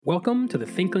Welcome to the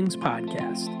Thinklings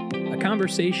Podcast, a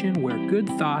conversation where good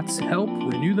thoughts help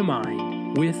renew the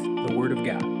mind with the Word of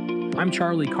God. I'm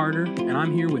Charlie Carter, and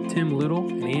I'm here with Tim Little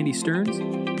and Andy Stearns.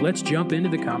 Let's jump into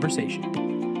the conversation.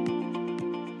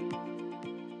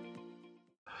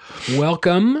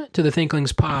 Welcome to the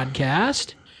Thinklings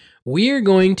Podcast. We are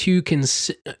going to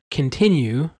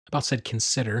continue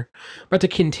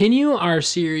our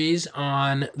series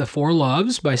on The Four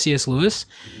Loves by C.S. Lewis,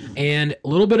 and a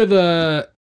little bit of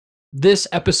this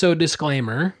episode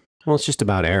disclaimer. Well, it's just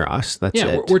about Eros. That's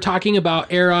it. We're talking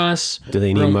about Eros. Do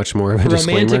they need much more of a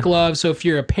disclaimer? Romantic love. So if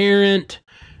you're a parent,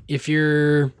 if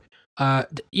you're,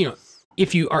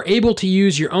 if you are able to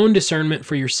use your own discernment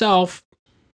for yourself,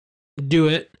 do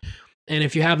it. And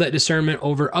if you have that discernment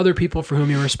over other people for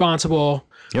whom you're responsible,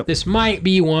 This might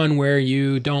be one where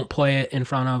you don't play it in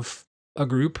front of a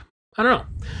group. I don't know.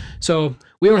 So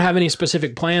we don't have any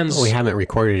specific plans. Well, we haven't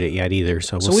recorded it yet either,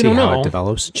 so we'll see how it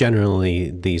develops.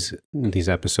 Generally, these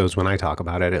episodes, when I talk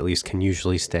about it, at least can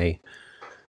usually stay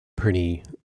pretty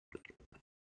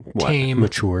tame,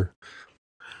 mature.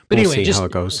 But we'll anyway, see how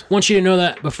it goes. Want you to know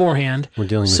that beforehand. We're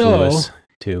dealing with Lewis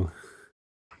too.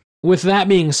 With that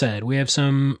being said, we have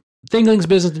some Thinklings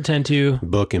business to tend to.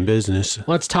 Book and business.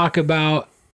 Let's talk about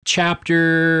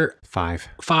chapter 5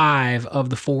 of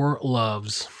The Four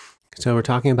Loves. So we're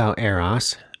talking about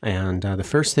Eros, and the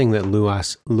first thing that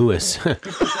Lewis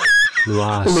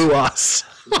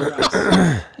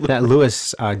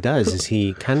does is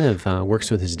he kind of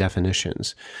works with his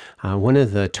definitions. One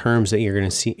of the terms that you're going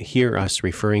to hear us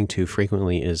referring to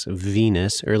frequently is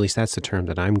Venus, or at least that's the term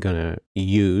that I'm going to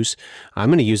use. I'm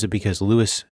going to use it because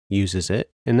Lewis uses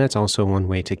it, and that's also one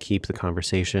way to keep the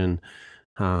conversation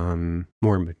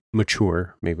more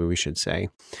mature, maybe we should say.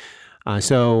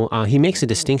 So he makes a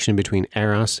distinction between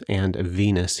Eros and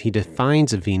Venus. He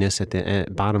defines Venus at the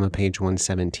bottom of page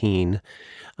 117,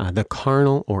 the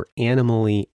carnal or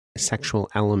animally sexual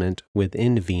element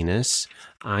within Venus,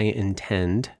 I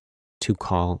intend to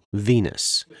call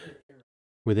Venus.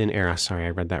 Within Eros, sorry, I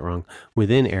read that wrong.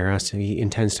 Within Eros, he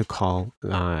intends to call,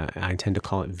 I intend to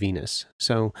call it Venus.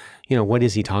 So, what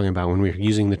is he talking about when we're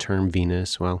using the term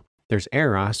Venus? Well, there's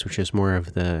Eros, which is more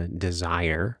of the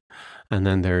desire. And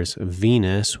then there's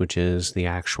Venus, which is the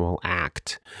actual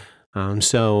act.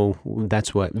 So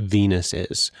that's what Venus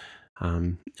is.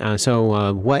 What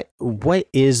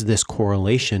is this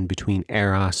correlation between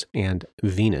Eros and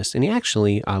Venus? And he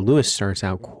actually, Lewis starts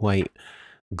out quite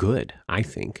good, I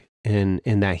think, in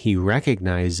that he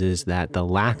recognizes that the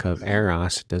lack of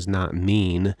Eros does not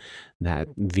mean that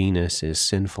Venus is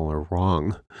sinful or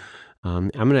wrong.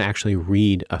 I'm going to actually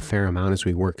read a fair amount as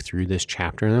we work through this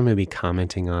chapter, and I'm going to be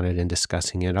commenting on it and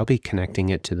discussing it. I'll be connecting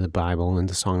it to the Bible and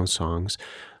the Song of Songs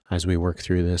as we work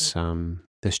through this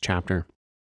chapter.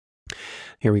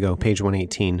 Here we go, page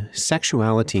 118.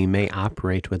 Sexuality may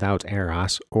operate without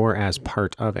Eros or as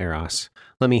part of Eros.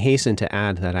 Let me hasten to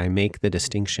add that I make the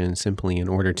distinction simply in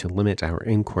order to limit our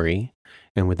inquiry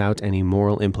and without any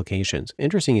moral implications.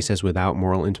 Interesting, he says without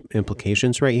moral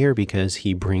implications right here because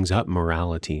he brings up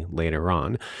morality later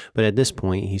on. But at this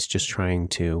point, he's just trying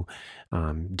to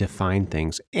define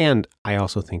things. And I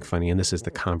also think funny, and this is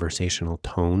the conversational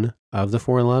tone of The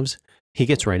Four Loves, he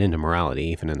gets right into morality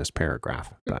even in this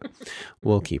paragraph, but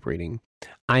we'll keep reading.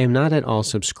 I am not at all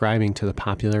subscribing to the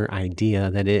popular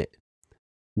idea that it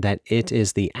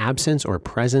is the absence or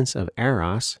presence of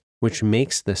Eros which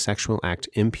makes the sexual act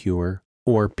impure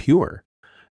or pure,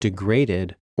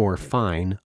 degraded or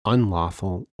fine,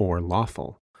 unlawful or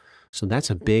lawful. So that's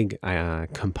a big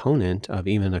component of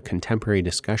even a contemporary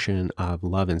discussion of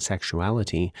love and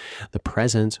sexuality, the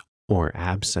presence or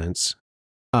absence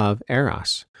of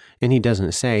Eros. And he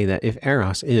doesn't say that if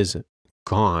Eros is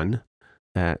gone,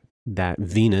 that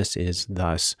Venus is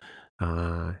thus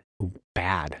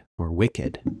bad or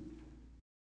wicked.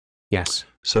 Yes.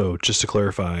 So just to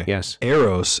clarify, yes,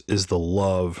 Eros is the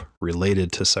love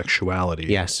related to sexuality.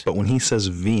 Yes. But when he says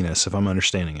Venus, if I'm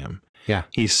understanding him, yeah,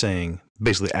 he's saying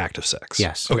basically act of sex.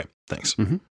 Yes. Okay, thanks.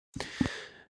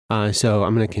 Mm-hmm. So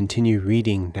I'm going to continue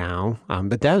reading now,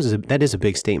 but that is a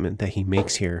big statement that he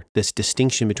makes here, this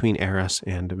distinction between Eros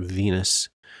and Venus.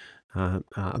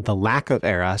 The lack of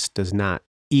Eros does not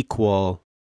equal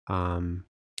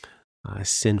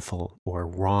sinful or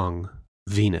wrong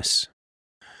Venus.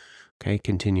 Okay,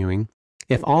 continuing.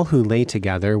 If all who lay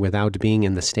together without being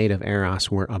in the state of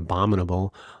Eros were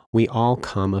abominable, we all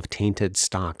come of tainted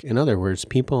stock. In other words,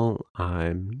 people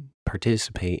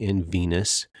participate in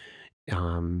Venus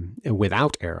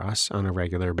without eros on a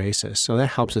regular basis. So that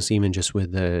helps us even just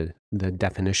with the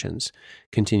definitions.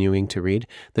 Continuing to read,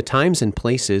 the times and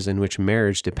places in which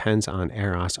marriage depends on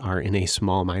eros are in a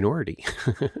small minority.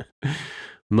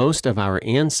 Most of our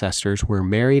ancestors were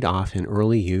married off in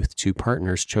early youth to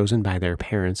partners chosen by their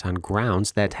parents on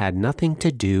grounds that had nothing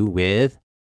to do with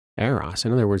eros.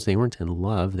 In other words, they weren't in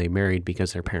love. They married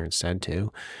because their parents said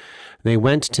to. They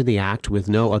went to the act with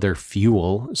no other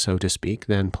fuel, so to speak,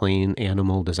 than plain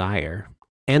animal desire.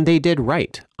 And they did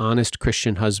right, honest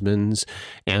Christian husbands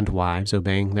and wives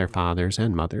obeying their fathers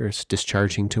and mothers,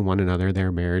 discharging to one another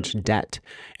their marriage debt,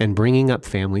 and bringing up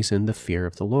families in the fear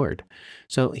of the Lord.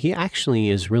 So he actually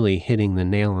is really hitting the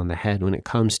nail on the head when it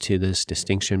comes to this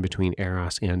distinction between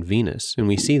Eros and Venus. And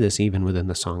we see this even within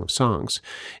the Song of Songs.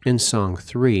 In Song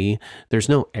 3, there's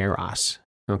no Eros.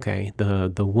 Okay,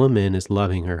 the woman is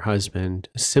loving her husband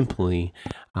simply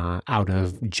out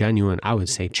of genuine, I would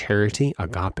say, charity,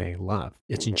 agape love.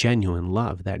 It's genuine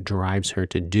love that drives her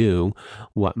to do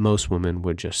what most women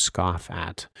would just scoff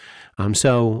at.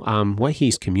 So what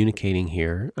he's communicating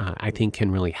here, I think,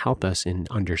 can really help us in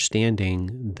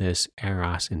understanding this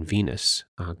Eros and Venus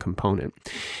component.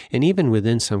 And even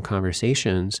within some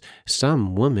conversations,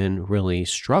 some women really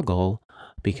struggle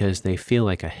because they feel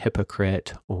like a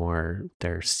hypocrite or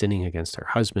they're sinning against their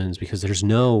husbands because there's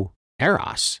no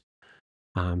Eros,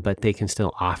 but they can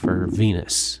still offer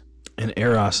Venus. And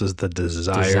Eros is the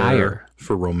desire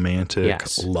for romantic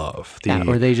love.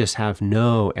 Or they just have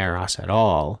no Eros at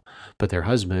all, but their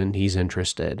husband, he's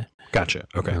interested. Gotcha.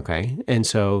 Okay. And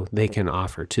so they can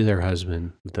offer to their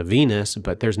husband the Venus,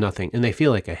 but there's nothing, and they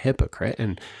feel like a hypocrite.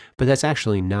 But that's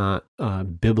actually not a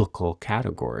biblical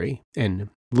category. And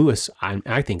Lewis,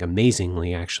 I think,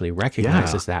 amazingly actually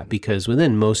recognizes that, because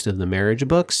within most of the marriage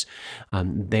books,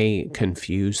 they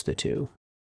confuse the two.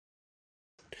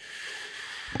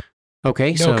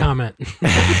 Okay, no comment.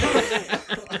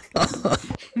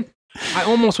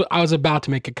 I was about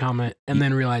to make a comment and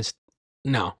then realized,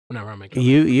 no, I'm never gonna make a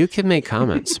comment. You can make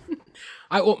comments.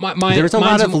 There's a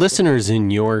lot of listeners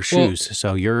in your shoes,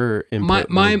 so you're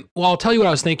well, I'll tell you what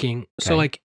I was thinking. Okay. So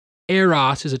like,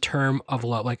 Eros is a term of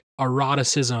love, like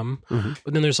eroticism,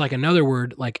 but then there's like another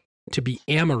word, like to be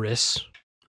amorous,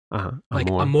 like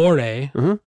amore,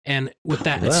 and with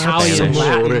that Italian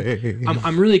Latin,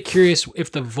 I'm really curious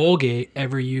if the Vulgate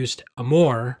ever used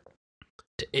amor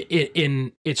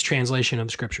in its translation of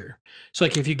the scripture. So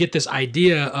like, if you get this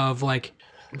idea of like,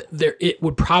 it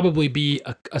would probably be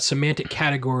a semantic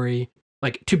category,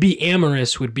 like to be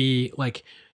amorous would be like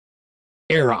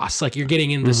Eros, like you're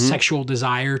getting in the sexual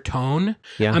desire tone.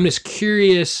 Yeah. I'm just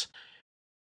curious,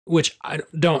 which I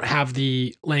don't have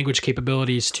the language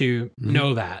capabilities to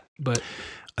know that, but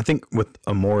I think with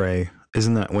amore,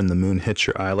 isn't that when the moon hits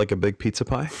your eye like a big pizza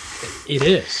pie? It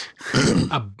is.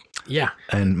 Yeah.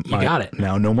 And you got it.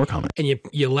 Now no more comment. And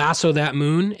you lasso that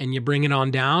moon and you bring it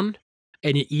on down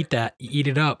and you eat that. You eat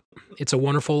it up. It's a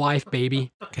wonderful life,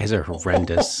 baby. You guys are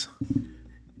horrendous.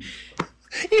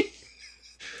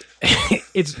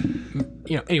 It's,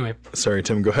 anyway. Sorry,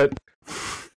 Tim, go ahead.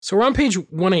 So we're on page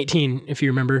 118, if you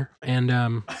remember,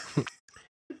 and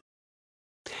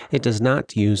it does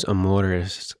not use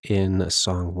amoris in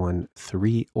Song 1,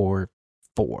 3, or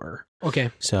 4.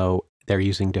 Okay. So they're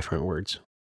using different words.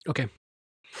 Okay.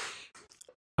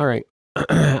 All right.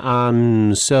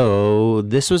 So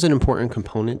this was an important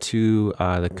component to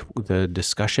the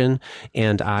discussion,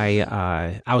 and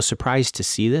I was surprised to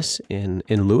see this in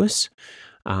Lewis.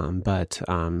 But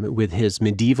with his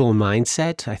medieval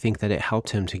mindset, I think that it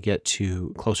helped him to get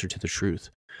closer to the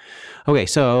truth. Okay,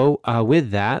 so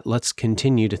with that, let's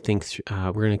continue to think.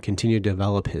 We're going to continue to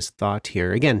develop his thought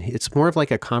here. Again, it's more of like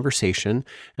a conversation,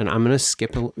 and I'm going to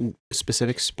skip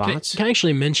specific spots. Can I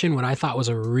actually mention what I thought was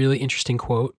a really interesting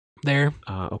quote there?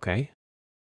 Okay.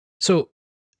 So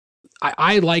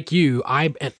I like you,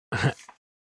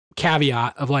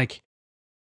 caveat of like,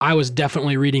 I was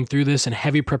definitely reading through this in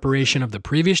heavy preparation of the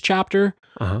previous chapter.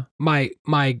 My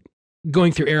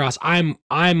going through Eros, I'm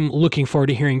looking forward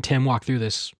to hearing Tim walk through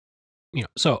this.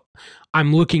 So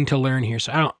I'm looking to learn here.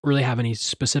 So I don't really have any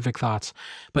specific thoughts.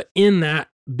 But in that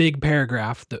big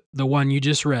paragraph, the one you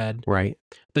just read, right?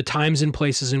 The times and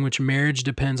places in which marriage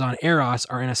depends on Eros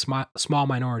are in a small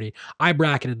minority. I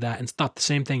bracketed that and thought the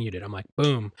same thing you did. I'm like,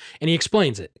 boom. And he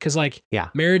explains it. Because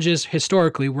marriages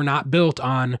historically were not built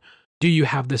on, do you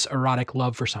have this erotic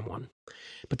love for someone?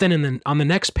 But then on the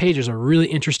next page is a really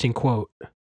interesting quote.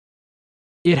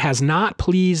 It has not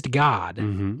pleased God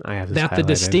that the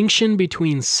distinction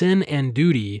between sin and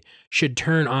duty should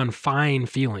turn on fine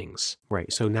feelings.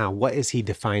 Right. So now what is he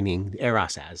defining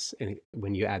Eros as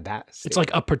when you add that statement? It's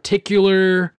like a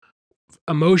particular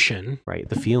emotion, Right.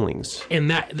 The feelings. and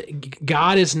that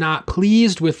God is not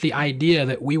pleased with the idea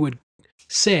that we would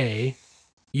say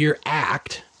your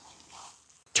act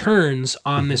turns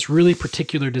on this really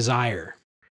particular desire,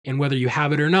 and whether you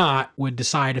have it or not would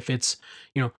decide if it's,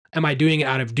 am I doing it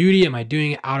out of duty? Am I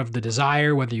doing it out of the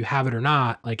desire, whether you have it or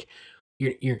not? Like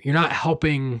you're not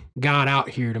helping God out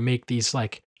here to make these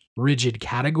like rigid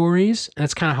categories. And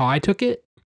that's kind of how I took it.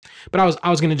 But I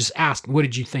was going to just ask, what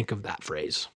did you think of that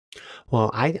phrase? Well,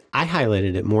 I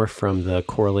highlighted it more from the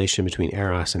correlation between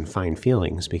eros and fine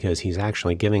feelings, because he's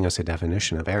actually giving us a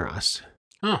definition of eros.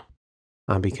 Oh,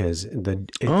 Because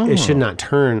it should not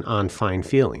turn on fine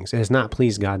feelings. It has not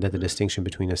pleased God that the distinction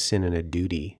between a sin and a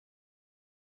duty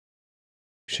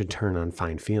should turn on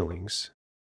fine feelings.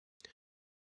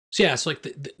 so yeah, it's like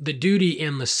the duty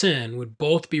and the sin would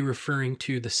both be referring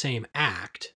to the same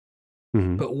act,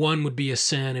 Mhm. but one would be a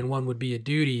sin and one would be a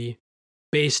duty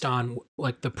based on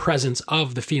like the presence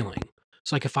of the feeling.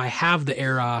 So like if I have the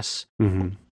eros,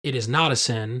 Mhm. it is not a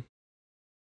sin.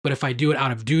 But if I do it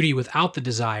out of duty without the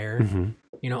desire, Mhm.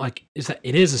 like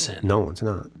it is a sin. No, it's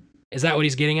not. Is that what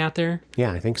he's getting at there?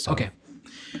 Yeah, I think so. Okay.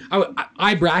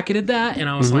 I bracketed that and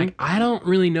I was like, I don't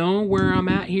really know where I'm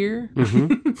at here,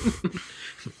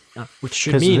 which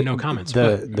should 'Cause mean no comments.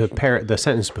 The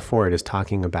sentence before it is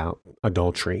talking about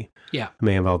adultery. Yeah. It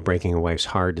may involve breaking a wife's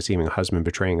heart, deceiving a husband,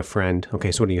 betraying a friend.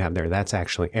 Okay, so what do you have there? That's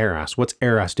actually eros. What's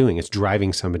eros doing? It's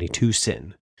driving somebody to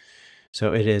sin.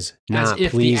 So it is not as if the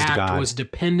pleased act God. was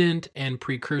dependent and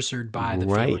precursored by the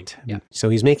feeling. Right. Yeah. So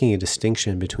he's making a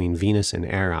distinction between Venus and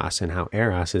Eros, and how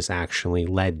Eros is actually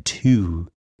led to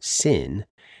sin.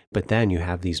 But then you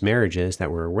have these marriages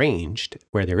that were arranged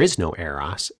where there is no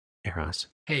Eros.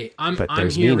 Hey, I'm But here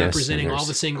there's Venus and representing all there's-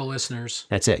 the single listeners.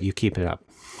 That's it. You keep it up.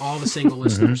 All the single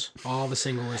listeners. All the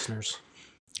single listeners.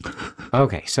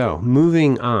 Okay, so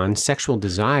moving on, sexual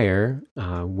desire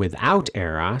without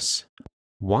Eros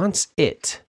wants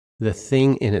it, the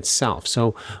thing in itself.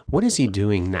 So what is he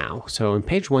doing now? So in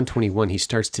page 121, he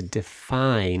starts to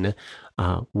define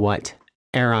what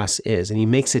Eros is, and he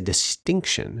makes a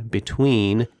distinction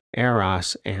between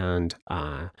Eros and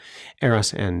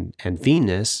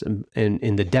Venus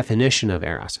in the definition of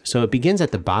Eros. So it begins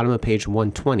at the bottom of page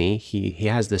 120. He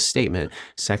has this statement: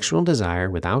 sexual desire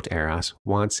without Eros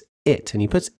wants it, and he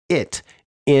puts it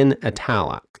in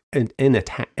italics.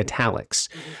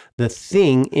 The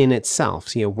thing in itself.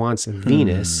 See, it wants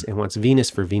Venus. It wants Venus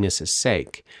for Venus's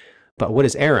sake. But what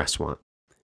does Eros want?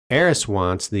 Eros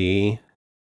wants the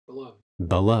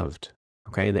beloved.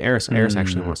 Okay, the Eros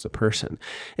actually wants the person.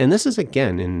 And this is,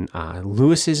 again, in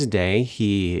Lewis's day,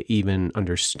 he even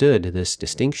understood this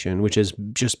distinction, which has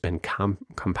just been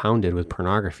compounded with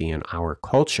pornography in our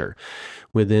culture,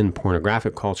 within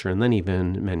pornographic culture, and then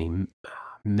even many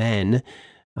men,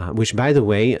 which, by the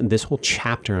way, this whole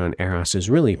chapter on Eros is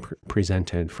really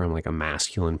presented from like a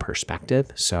masculine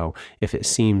perspective. So if it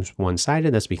seems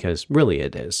one-sided, that's because really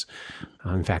it is.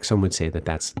 In fact, some would say that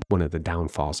that's one of the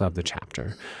downfalls of the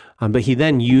chapter. But he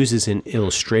then uses an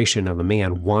illustration of a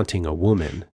man wanting a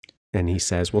woman. And he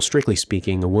says, well, strictly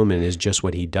speaking, a woman is just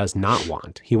what he does not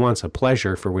want. He wants a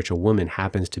pleasure for which a woman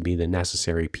happens to be the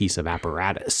necessary piece of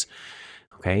apparatus.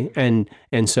 Okay?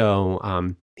 And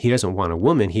so he doesn't want a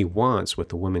woman. He wants what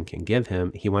the woman can give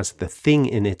him. He wants the thing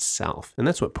in itself. And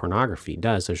that's what pornography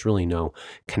does. There's really no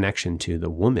connection to the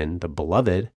woman, the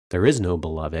beloved. There is no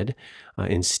beloved.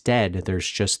 Instead, there's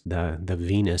just the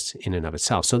Venus in and of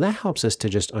itself. So that helps us to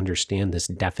just understand this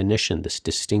definition, this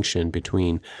distinction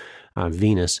between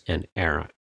Venus and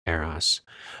Eros,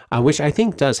 which I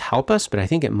think does help us, but I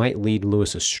think it might lead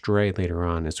Lewis astray later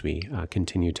on as we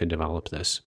continue to develop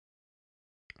this.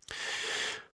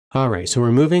 All right, so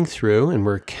we're moving through and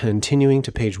we're continuing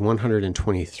to page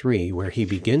 123, where he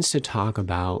begins to talk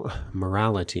about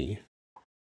morality.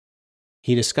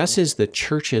 He discusses the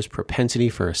church's propensity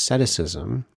for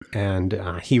asceticism, and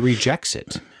he rejects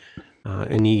it,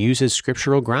 and he uses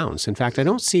scriptural grounds. In fact, I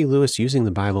don't see Lewis using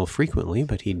the Bible frequently,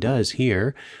 but he does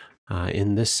here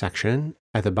in this section.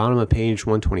 At the bottom of page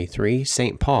 123,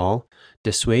 St. Paul,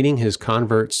 dissuading his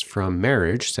converts from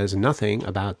marriage, says nothing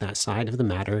about that side of the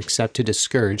matter except to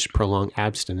discourage prolonged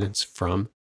abstinence from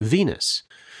Venus.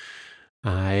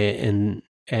 And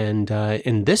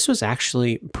this was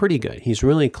actually pretty good. He's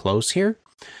really close here.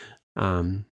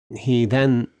 He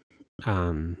then,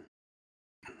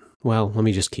 well, let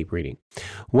me just keep reading.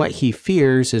 What he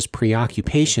fears is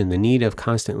preoccupation, the need of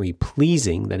constantly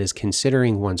pleasing, that is,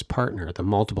 considering one's partner, the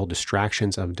multiple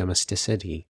distractions of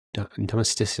domesticity.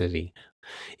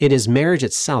 It is marriage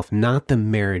itself, not the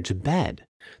marriage bed,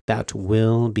 that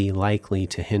will be likely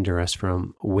to hinder us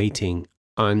from waiting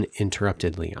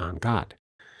uninterruptedly on God.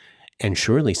 And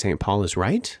surely St. Paul is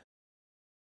right.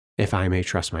 If I may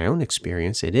trust my own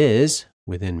experience, it is,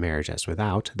 within marriage as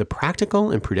without, the practical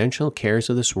and prudential cares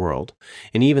of this world,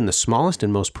 and even the smallest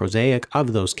and most prosaic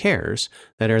of those cares,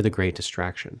 that are the great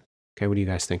distraction. Okay, what do you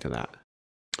guys think of that?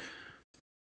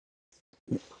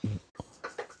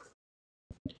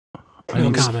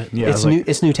 No comment. Yeah,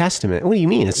 It's New Testament. What do you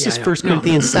mean? It's just 1 No.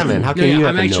 Corinthians 7. How can you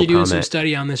have I'm actually no doing some comment?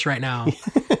 study on this right now.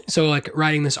 So like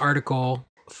writing this article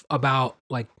about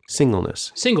like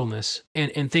Singleness. singleness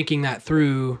and thinking that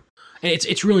through. And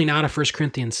it's really not a 1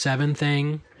 Corinthians 7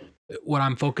 thing, what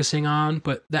I'm focusing on,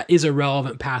 but that is a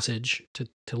relevant passage to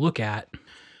look at.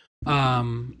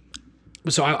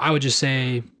 So I would just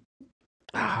say,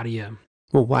 how do you?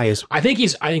 Well, why is... I think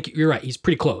you're right. He's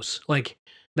pretty close. Like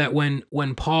that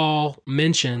when Paul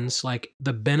mentions like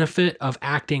the benefit of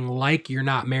acting like you're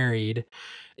not married,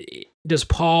 does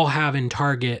Paul have in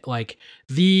target like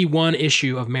the one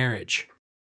issue of marriage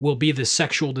will be the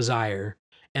sexual desire,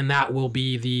 and that will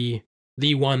be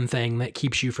the one thing that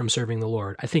keeps you from serving the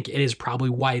Lord? I think it is probably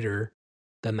wider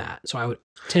than that. So I would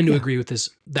tend to agree with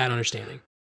that understanding.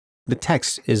 The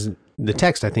text,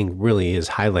 I think, really is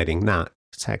highlighting not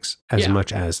sex as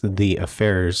much as the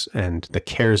affairs and the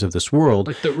cares of this world.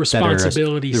 Like the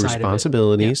responsibility side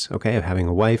responsibilities, of it. Okay, of having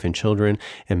a wife and children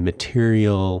and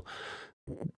material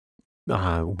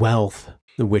wealth,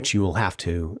 which you will have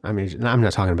to, I mean, I'm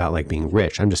not talking about like being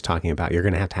rich. I'm just talking about you're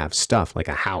going to have stuff like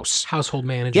a house. Household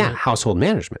management. Yeah, household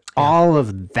management. Yeah. All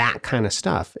of that kind of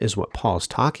stuff is what Paul's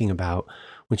talking about,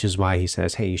 which is why he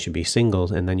says, hey, you should be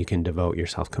single, and then you can devote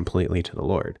yourself completely to the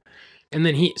Lord. And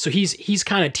then he's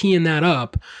kind of teeing that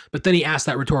up, but then he asked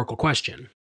that rhetorical question.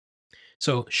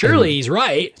 So surely he's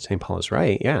right. St. Paul is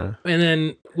right, yeah. And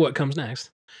then what comes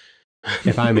next?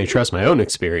 If I may trust my own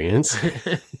experience.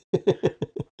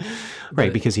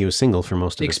 Right, because he was single for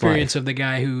most of his life. The experience of the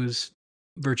guy who's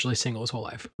virtually single his whole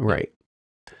life. Right.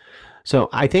 So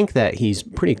I think that he's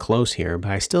pretty close here,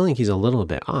 but I still think he's a little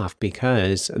bit off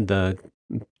because the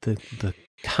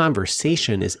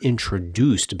conversation is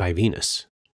introduced by Venus.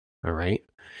 All right.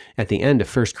 At the end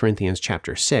of 1 Corinthians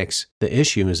chapter 6, the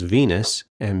issue is Venus.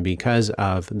 And because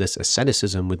of this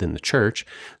asceticism within the church,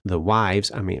 the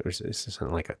wives, I mean, this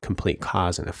isn't like a complete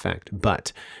cause and effect,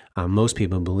 but most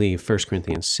people believe 1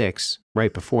 Corinthians 6,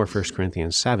 right before 1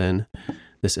 Corinthians 7,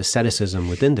 this asceticism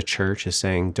within the church is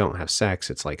saying, don't have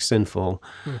sex. It's like sinful.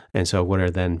 And so what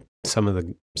are then some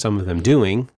of them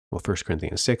doing? Well, 1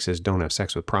 Corinthians 6 is don't have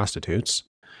sex with prostitutes.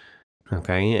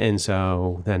 Okay, and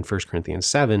so then 1 Corinthians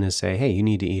 7 is say, hey, you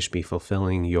need to each be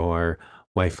fulfilling your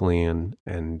wifely and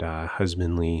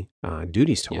husbandly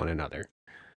duties to one another.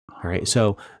 All right,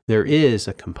 so there is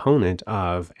a component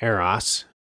of Eros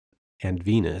and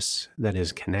Venus that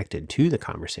is connected to the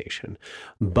conversation.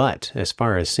 But as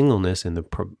far as singleness and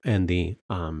the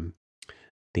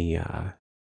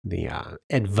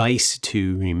advice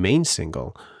to remain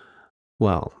single,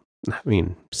 well, I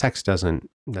mean, sex that's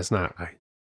not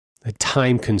a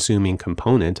time-consuming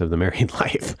component of the married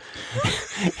life.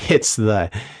 It's the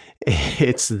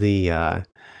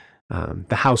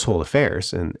household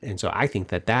affairs, and so I think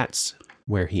that's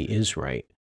where he is right.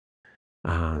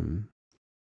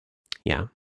 Yeah.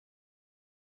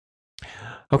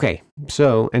 Okay.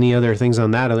 So, any other things on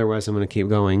that? Otherwise, I'm going to keep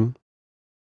going.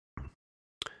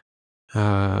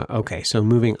 Okay. So,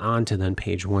 moving on to then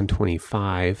page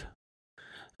 125.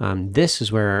 This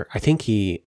is where I think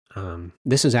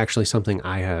this is actually something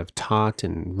I have taught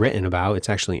and written about. It's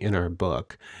actually in our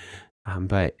book.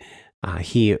 But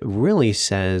he really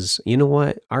says, you know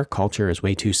what? Our culture is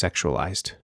way too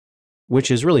sexualized,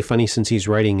 which is really funny since he's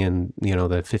writing in, the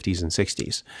 50s and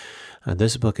 60s.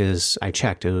 This book I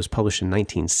checked, it was published in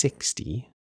 1960.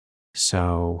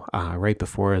 So right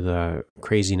before the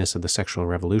craziness of the sexual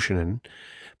revolution.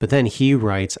 But then he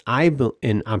writes,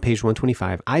 on page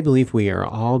 125, I believe we are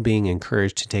all being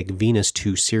encouraged to take Venus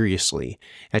too seriously,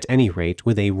 at any rate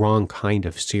with a wrong kind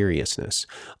of seriousness.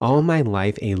 All my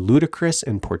life, a ludicrous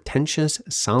and portentous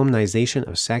solemnization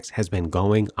of sex has been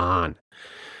going on.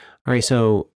 All right,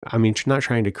 so, I mean, not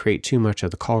trying to create too much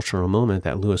of the cultural moment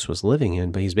that Lewis was living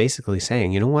in, but he's basically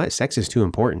saying, you know what, sex is too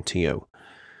important to you.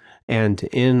 And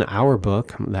in our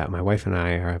book that my wife and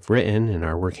I have written and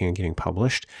are working on getting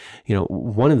published,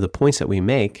 one of the points that we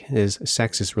make is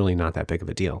sex is really not that big of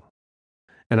a deal.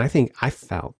 And I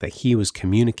felt that he was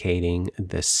communicating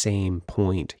the same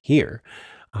point here.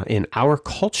 In our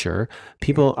culture,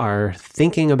 people are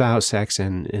thinking about sex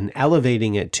and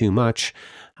elevating it too much.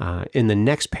 In the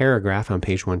next paragraph on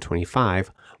page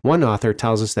 125, one author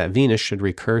tells us that Venus should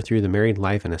recur through the married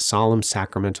life in a solemn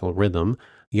sacramental rhythm.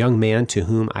 Young man to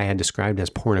whom I had described as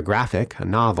pornographic, a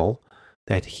novel,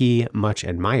 that he much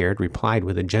admired, replied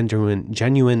with a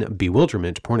genuine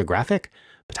bewilderment, "Pornographic?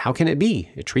 But how can it be?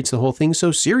 It treats the whole thing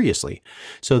so seriously."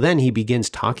 So then he begins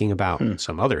talking about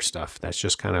some other stuff that's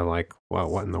just kind of like, well,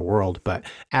 what in the world? But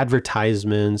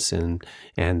advertisements and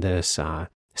this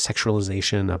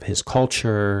sexualization of his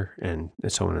culture and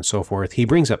so on and so forth. He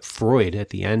brings up Freud at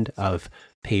the end of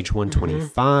page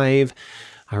 125.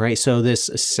 All right, so this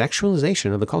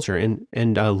sexualization of the culture,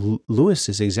 and Lewis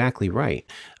is exactly right.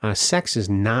 Sex is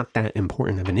not that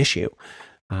important of an issue.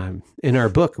 In our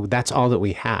book, that's all that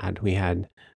we had. We had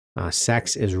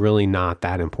sex is really not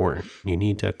that important. You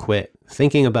need to quit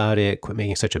thinking about it, quit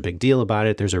making such a big deal about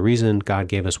it. There's a reason God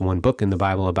gave us one book in the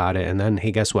Bible about it. And then,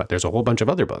 hey, guess what? There's a whole bunch of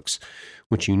other books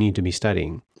which you need to be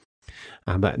studying.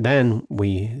 But then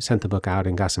we sent the book out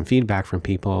and got some feedback from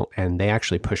people, and they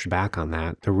actually pushed back on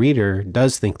that. The reader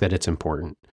does think that it's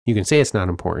important. You can say it's not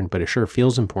important, but it sure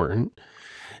feels important.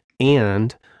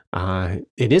 And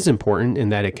it is important in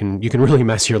that you can really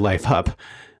mess your life up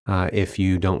if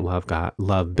you don't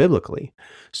love biblically.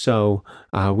 So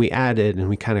we added, and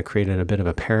we kind of created a bit of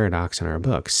a paradox in our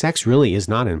book. Sex really is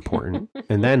not important.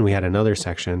 And then we had another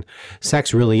section,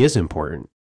 sex really is important,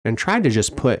 and tried to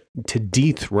just to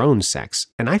dethrone sex.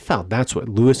 And I felt that's what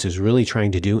Lewis is really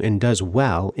trying to do and does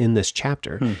well in this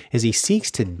chapter, is he seeks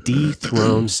to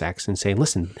dethrone sex and say,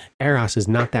 listen, Eros is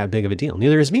not that big of a deal.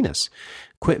 Neither is Venus.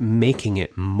 Quit making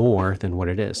it more than what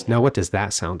it is. Now, what does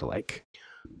that sound like?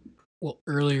 Well,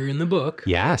 earlier in the book,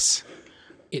 yes,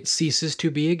 it ceases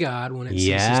to be a god when it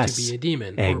ceases to be a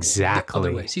demon. Exactly. Or the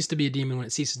other way, cease to be a demon when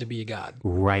it ceases to be a god.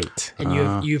 Right. And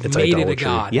you've made it a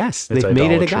god. Yes, they've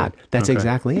made it a god. That's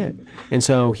exactly it. And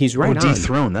so he's right on.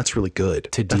 Dethrone. That's really good.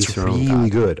 That's really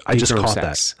good. I just caught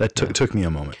that. That took me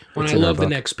a moment. When I love the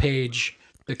next page,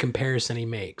 the comparison he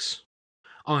makes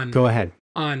on. Go ahead.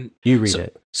 You read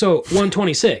it. So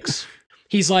 126.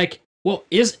 He's like, well,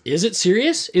 is it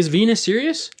serious? Is Venus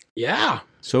serious? Yeah.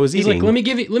 So is He's eating. like,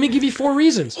 let me give you 4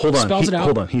 reasons. Hold on. Spells it out.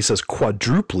 Hold on. He says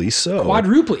quadruply so.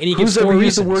 Quadruply, and he gives 4 reasons. Who's ever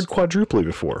used the word quadruply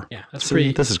before? Yeah, this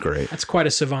is great. That's quite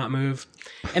a savant move.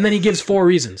 And then he gives 4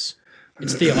 reasons.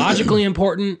 It's theologically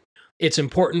important. It's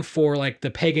important for like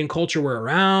the pagan culture we're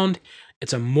around.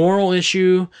 It's a moral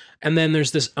issue, and then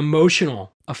there's this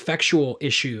emotional, affectual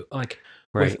issue like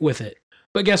with it.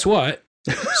 But guess what?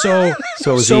 So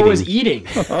is eating.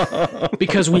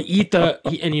 Because we eat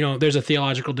and there's a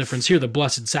theological difference here. The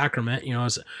Blessed Sacrament,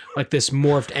 is like this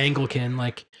morphed Anglican,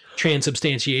 like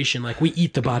transubstantiation, like we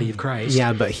eat the body of Christ.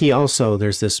 Yeah, but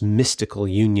there's this mystical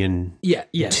union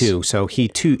too. So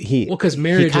because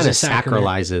marriage is a sacrament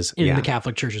sacralizes in the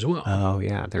Catholic Church as well. Oh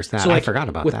yeah, there's that. So, I forgot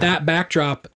about with that. With that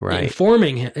backdrop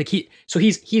informing him, like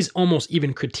he's almost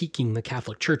even critiquing the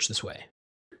Catholic Church this way.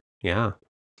 Yeah.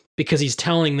 Because he's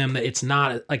telling them that it's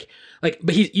not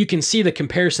but you can see the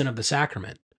comparison of the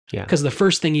sacrament. Yeah. Because the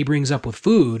first thing he brings up with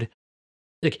food,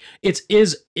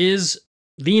 is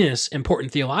Venus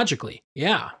important theologically?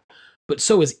 Yeah. But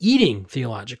so is eating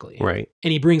theologically. Right.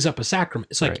 And he brings up a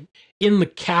sacrament. It's like in the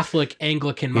Catholic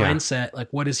Anglican mindset, like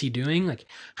what is he doing? Like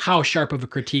how sharp of a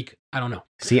critique? I don't know.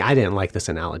 See, I didn't like this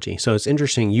analogy. So it's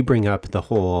interesting. You bring up the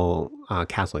whole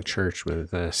Catholic Church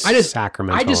with the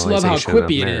sacramentalization. I just love how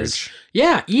quippy it is.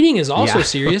 Yeah, eating is also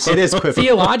serious. It is quippy.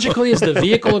 Theologically, is the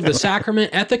vehicle of the sacrament.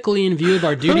 Ethically, in view of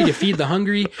our duty to feed the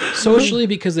hungry. Socially,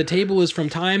 because the table is from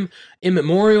time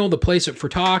immemorial, the place for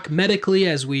talk. Medically,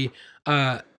 as we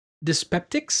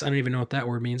dyspeptics. I don't even know what that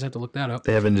word means. I have to look that up.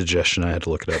 They have indigestion. I had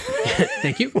to look it up.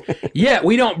 Thank you. Yeah,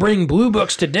 we don't bring blue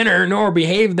books to dinner nor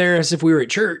behave there as if we were at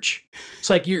church.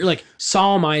 It's like you're like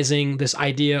solemnizing this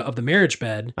idea of the marriage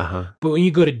bed. Uh-huh. But when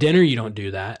you go to dinner, you don't do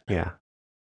that. Yeah.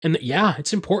 And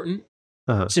it's important.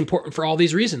 Uh-huh. It's important for all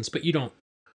these reasons, but you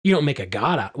don't make a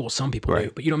god out. Well, some people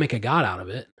do, but you don't make a god out of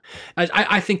it.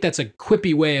 I think that's a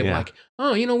quippy way of like,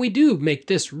 oh, we do make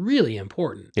this really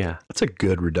important. Yeah. That's a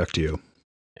good reductio.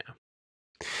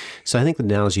 So I think the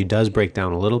analogy does break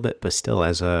down a little bit, but still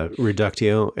as a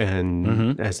reductio,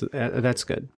 and that's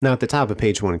good. Now at the top of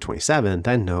page 127,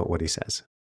 then note what he says.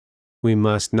 We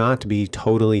must not be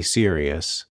totally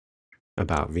serious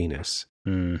about Venus.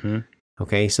 Mm-hmm.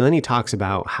 Okay, so then he talks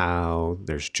about how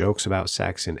there's jokes about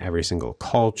sex in every single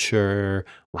culture.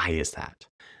 Why is that?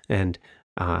 And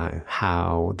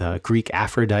how the Greek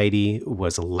Aphrodite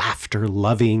was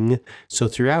laughter-loving. So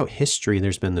throughout history,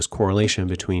 there's been this correlation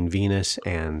between Venus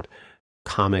and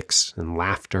comics and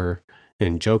laughter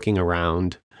and joking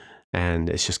around. And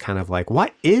it's just kind of like,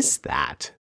 what is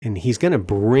that? And he's going to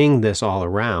bring this all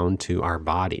around to our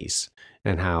bodies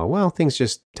and how, things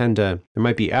just tend to, there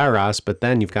might be eros, but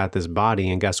then you've got this body,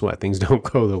 and guess what? Things don't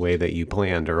go the way that you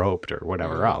planned or hoped or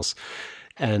whatever else.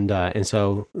 And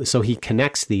so he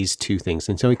connects these two things,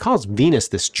 and so he calls Venus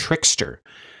this trickster.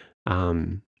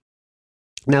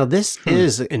 Now this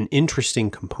is an interesting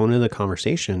component of the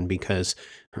conversation because,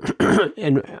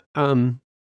 and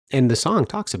the song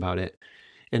talks about it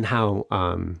and how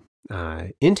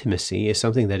intimacy is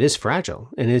something that is fragile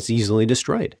and is easily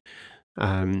destroyed.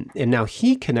 And now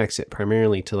he connects it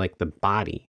primarily to like the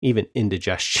body, even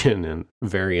indigestion and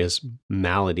various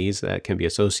maladies that can be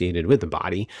associated with the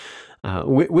body,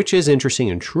 which is interesting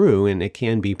and true, and it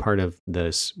can be part of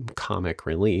this comic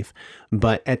relief.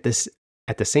 But at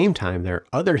the same time, there are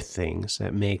other things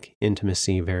that make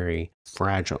intimacy very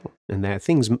fragile, and that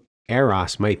things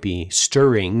Eros might be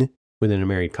stirring within a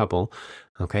married couple,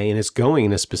 okay, and it's going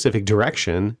in a specific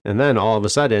direction, and then all of a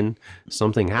sudden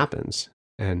something happens.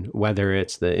 And whether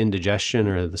it's the indigestion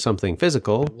or the something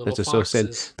physical that's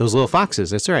associated, those little foxes,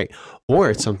 that's right,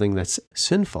 or it's something that's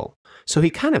sinful. So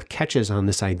he kind of catches on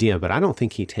this idea, but I don't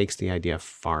think he takes the idea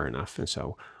far enough. And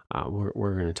so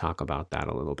we're going to talk about that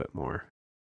a little bit more.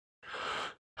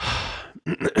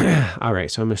 All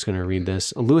right, so I'm just going to read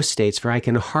this. Lewis states, "For I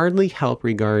can hardly help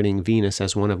regarding Venus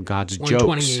as one of God's jokes."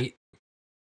 128.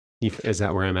 Is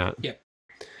that where I'm at? Yep.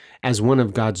 As one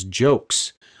of God's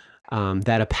jokes.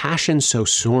 That a passion so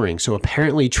soaring, so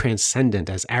apparently transcendent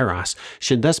as Eros,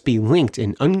 should thus be linked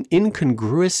in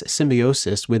incongruous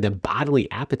symbiosis with a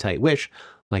bodily appetite, which,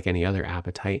 like any other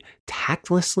appetite,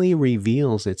 tactlessly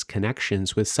reveals its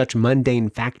connections with such mundane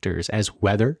factors as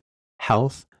weather,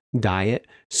 health, diet,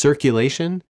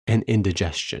 circulation, and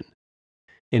indigestion.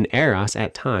 In Eros,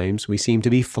 at times, we seem to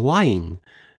be flying.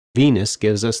 Venus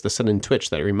gives us the sudden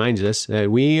twitch that reminds us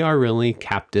that we are really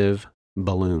captive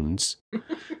balloons.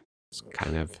 It's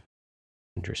kind of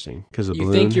interesting because the balloon.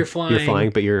 You think you're flying,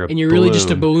 but you're and you're really just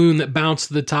a balloon that bounced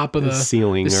to the top of the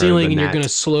ceiling, and you're going to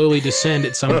slowly descend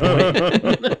at some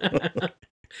point.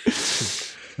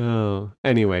 Oh,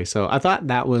 anyway, so I thought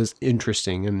that was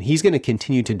interesting, and he's going to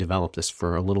continue to develop this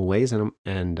for a little ways, and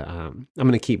I'm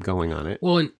going to keep going on it.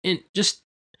 Well, and just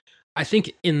I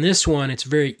think in this one, it's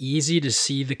very easy to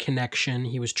see the connection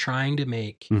he was trying to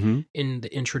make in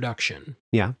the introduction.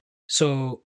 Yeah.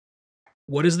 So,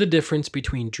 what is the difference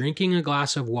between drinking a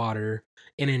glass of water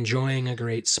and enjoying a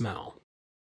great smell?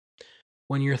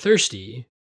 When you're thirsty,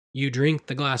 you drink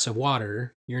the glass of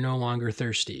water, you're no longer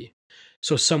thirsty.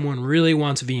 So someone really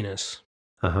wants Venus.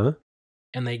 And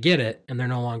they get it, and they're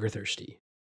no longer thirsty.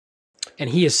 And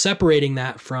he is separating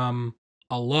that from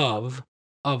a love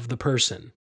of the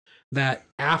person. That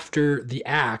after the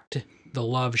act, the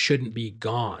love shouldn't be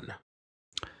gone.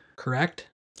 Correct?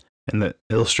 And the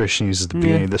illustration used at the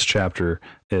beginning of this chapter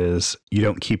is you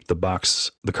don't keep the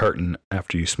carton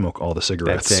after you smoke all the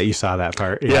cigarettes. That's it. You saw that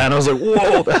part. Yeah, and I was like,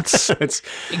 whoa, that's...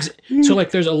 So like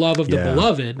there's a love of the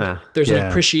beloved. There's an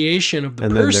appreciation of the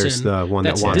person. And then there's the one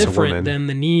that's that wants different a woman. than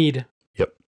the need.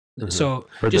 Yep. So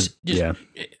just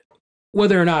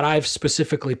whether or not I've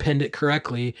specifically pinned it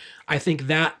correctly, I think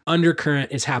that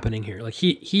undercurrent is happening here. Like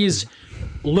he's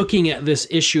looking at this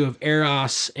issue of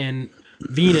Eros and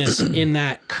Venus in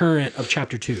that current of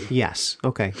chapter 2. Yes.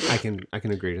 Okay. I can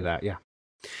agree to that. Yeah.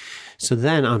 So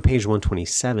then on page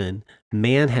 127,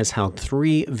 man has held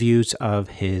 3 views of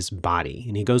his body,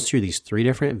 and he goes through these 3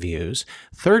 different views.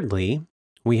 Thirdly,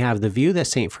 we have the view that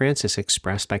St. Francis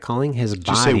expressed by calling his body.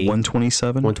 Did you say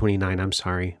 127? 129. I'm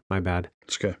sorry. My bad.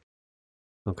 It's okay.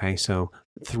 Okay. So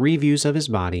 3 views of his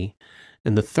body.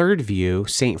 And the third view,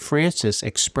 St. Francis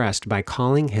expressed by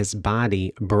calling his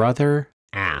body brother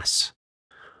ass.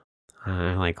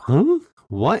 Like,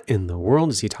 what in the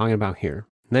world is he talking about here?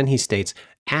 And then he states,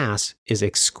 ass is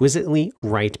exquisitely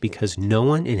right because no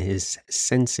one in his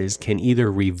senses can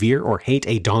either revere or hate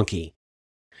a donkey.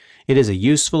 It is a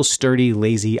useful, sturdy,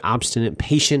 lazy, obstinate,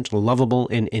 patient, lovable,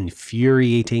 and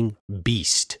infuriating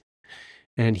beast.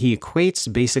 And he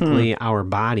equates basically our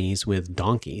bodies with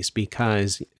donkeys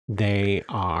because they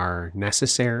are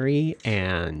necessary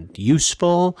and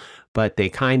useful, but they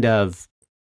kind of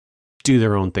do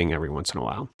their own thing every once in a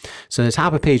while. So at the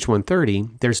top of page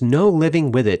 130, there's no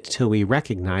living with it till we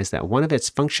recognize that one of its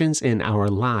functions in our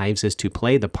lives is to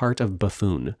play the part of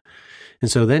buffoon.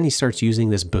 And so then he starts using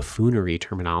this buffoonery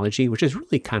terminology, which is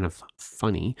really kind of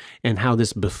funny, and how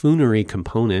this buffoonery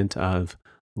component of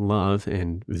love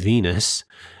and Venus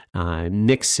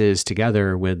mixes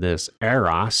together with this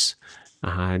Eros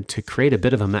to create a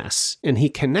bit of a mess. And he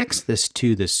connects this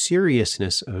to the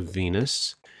seriousness of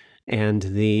Venus and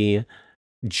the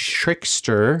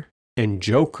trickster and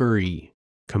jokery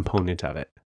component of it.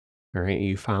 All right, are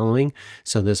you following?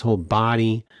 So this whole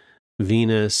body,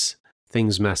 Venus,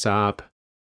 things mess up,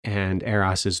 and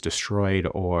Eros is destroyed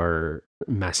or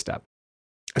messed up.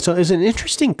 So it's an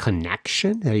interesting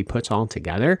connection that he puts all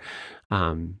together.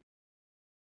 In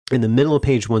the middle of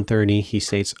page 130, he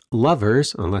states,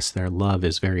 lovers, unless their love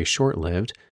is very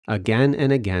short-lived, again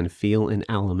and again feel an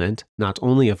element not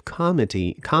only of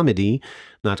comedy,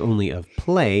 not only of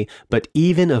play, but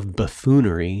even of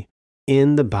buffoonery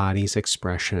in the body's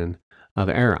expression of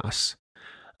eros.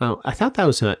 I thought that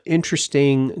was an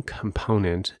interesting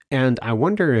component, and I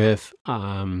wonder if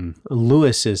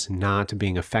Lewis is not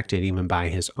being affected even by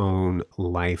his own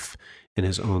life and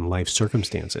his own life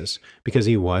circumstances, because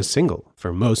he was single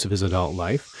for most of his adult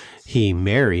life. He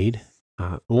married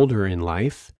older in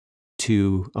life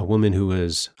to a woman who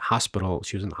was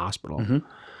she was in the hospital.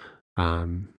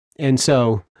 Mm-hmm. And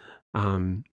so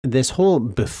this whole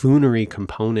buffoonery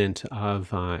component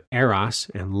of eros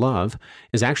and love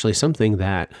is actually something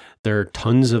that there are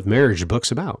tons of marriage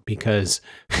books about, because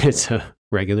it's a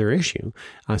regular issue.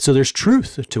 So there's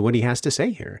truth to what he has to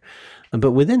say here.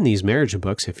 But within these marriage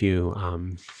books, if you,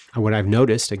 what I've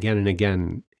noticed again and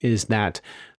again is that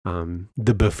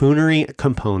the buffoonery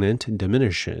component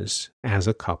diminishes as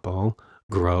a couple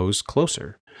grows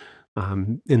closer.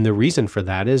 And the reason for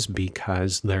that is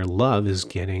because their love is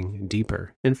getting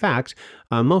deeper. In fact,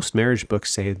 most marriage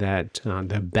books say that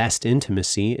the best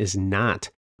intimacy is not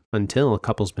until a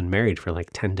couple's been married for like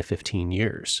 10 to 15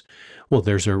 years. Well,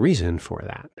 there's a reason for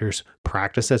that. There's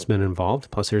practice that's been involved,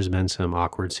 plus there's been some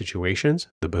awkward situations,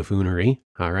 the buffoonery,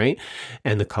 all right?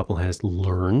 And the couple has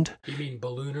learned. You mean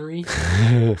balloonery?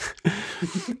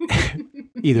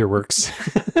 Either works.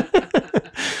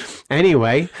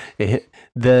 Anyway, and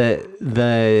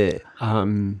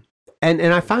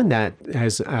I find that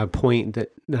as a point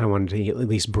that I wanted to at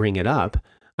least bring it up.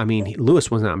 I mean,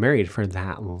 Lewis was not married for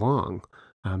that long,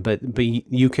 but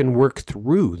you can work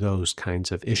through those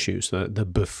kinds of issues, the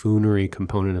buffoonery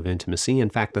component of intimacy. In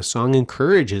fact, the song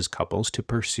encourages couples to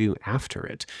pursue after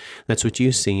it. That's what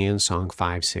you see in Song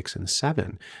 5, 6, and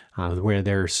 7, where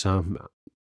there's some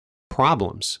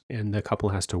problems and the couple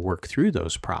has to work through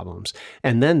those problems.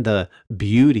 And then the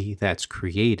beauty that's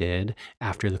created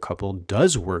after the couple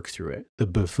does work through it, the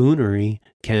buffoonery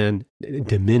can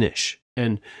diminish.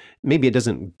 And maybe it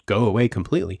doesn't go away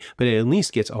completely, but it at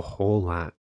least gets a whole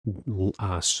lot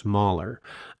smaller.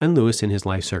 And Lewis, in his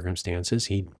life circumstances,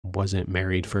 he wasn't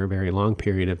married for a very long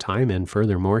period of time. And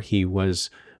furthermore, he was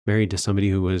married to somebody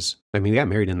who was, they got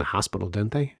married in the hospital,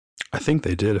 didn't they? I think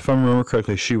they did. If I remember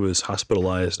correctly, she was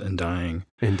hospitalized and dying.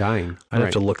 I'd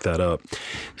have to look that up.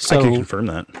 So, I can confirm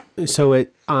that. So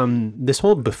this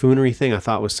whole buffoonery thing I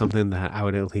thought was something that I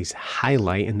would at least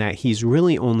highlight, in that he's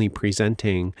really only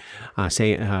presenting,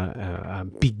 say, a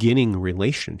beginning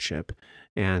relationship.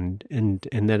 And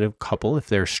that a couple, if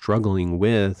they're struggling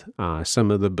with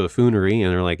some of the buffoonery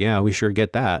and they're like, yeah, we sure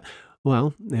get that.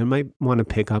 Well, they might want to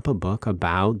pick up a book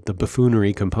about the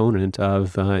buffoonery component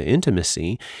of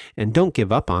intimacy, and don't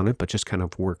give up on it, but just kind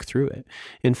of work through it.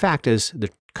 In fact, as the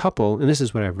couple, and this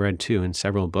is what I've read too in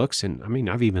several books, and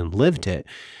I've even lived it,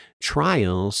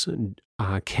 trials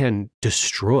can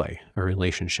destroy a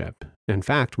relationship. In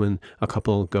fact, when a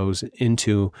couple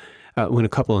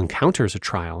encounters a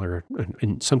trial or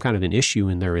some kind of an issue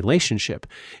in their relationship,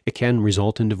 it can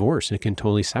result in divorce, and it can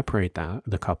totally separate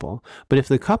the couple. But if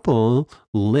the couple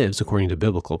lives according to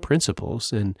biblical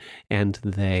principles and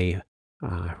they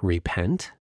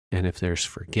repent, and if there's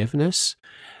forgiveness,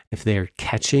 if they're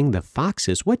catching the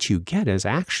foxes, what you get is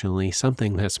actually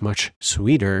something that's much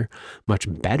sweeter, much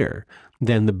better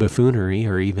than the buffoonery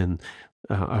or even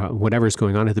whatever's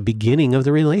going on at the beginning of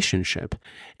the relationship.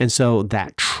 And so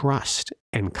that trust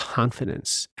and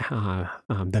confidence,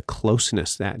 the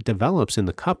closeness that develops in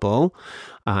the couple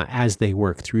as they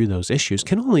work through those issues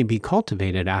can only be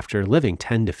cultivated after living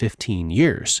 10 to 15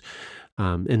 years.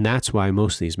 And that's why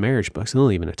most of these marriage books, and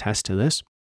they'll even attest to this,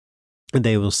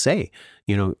 they will say,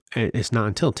 it's not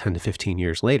until 10 to 15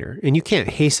 years later. And you can't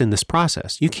hasten this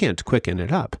process. You can't quicken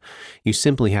it up. You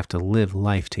simply have to live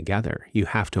life together. You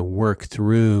have to work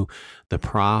through the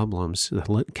problems,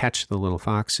 catch the little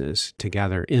foxes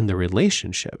together in the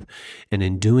relationship. And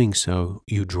in doing so,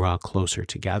 you draw closer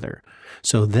together.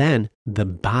 So then the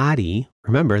body,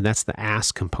 remember, that's the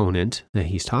ass component that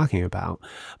he's talking about,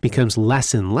 becomes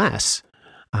less and less.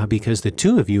 Because the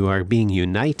two of you are being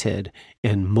united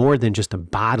in more than just a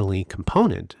bodily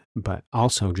component, but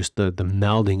also just the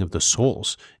melding of the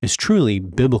souls is truly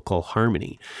biblical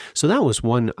harmony. So that was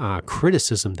one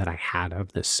criticism that I had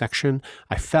of this section.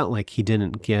 I felt like he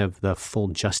didn't give the full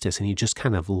justice, and he just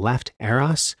kind of left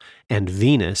Eros and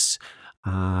Venus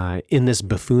in this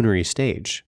buffoonery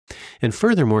stage. And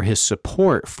furthermore, his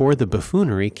support for the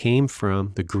buffoonery came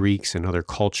from the Greeks and other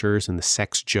cultures and the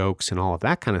sex jokes and all of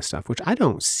that kind of stuff, which I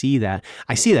don't see that.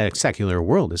 I see that a secular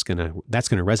world that's going to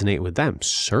resonate with them,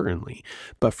 certainly.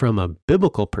 But from a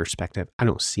biblical perspective, I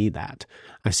don't see that.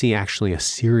 I see actually a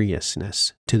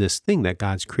seriousness to this thing that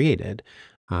God's created,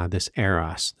 this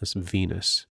Eros, this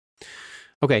Venus.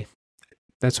 Okay,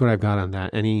 that's what I've got on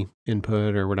that. Any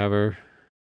input or whatever?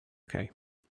 Okay.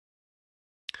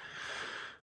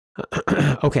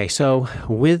 Okay, so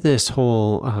with this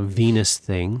whole Venus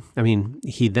thing, I mean,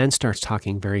 he then starts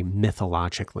talking very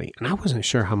mythologically, and I wasn't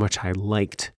sure how much I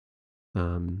liked.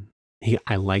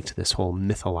 I liked this whole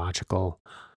mythological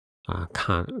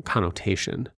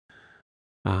connotation.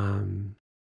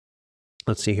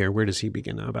 Let's see here. Where does he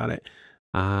begin about it?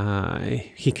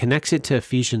 He connects it to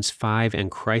Ephesians 5 and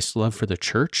Christ's love for the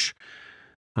church.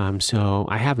 So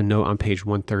I have a note on page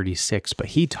 136, but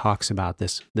he talks about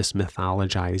this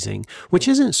mythologizing, which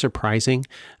isn't surprising.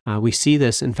 We see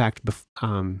this, in fact,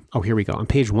 here we go. On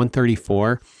page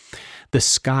 134, the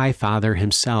Sky Father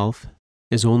himself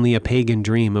is only a pagan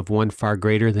dream of one far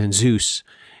greater than Zeus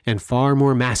and far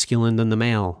more masculine than the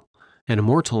male. And a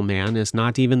mortal man is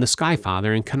not even the Sky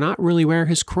Father and cannot really wear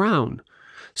his crown.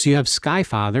 So you have Sky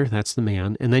Father, that's the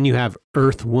man, and then you have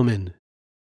Earth Woman,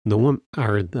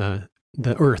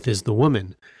 the earth is the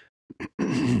woman.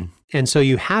 And so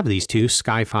you have these two,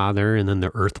 Sky Father and then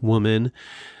the Earth Woman.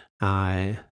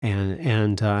 And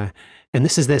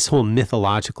this is this whole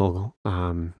mythological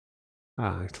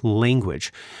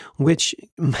language, which,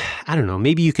 I don't know,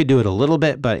 maybe you could do it a little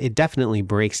bit, but it definitely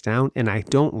breaks down. And I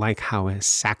don't like how it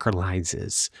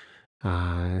sacralizes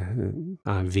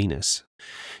Venus.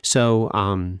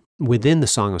 So within the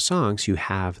Song of Songs, you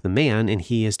have the man, and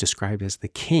he is described as the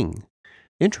king.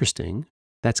 Interesting.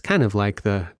 That's kind of like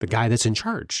the guy that's in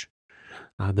charge.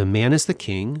 The man is the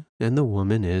king and the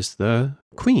woman is the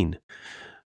queen.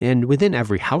 And within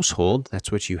every household,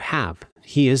 that's what you have.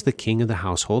 He is the king of the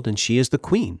household and she is the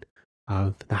queen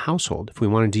of the household. If we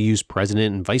wanted to use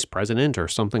president and vice president or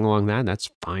something along that,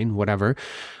 that's fine, whatever.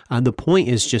 The point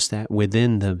is just that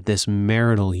within this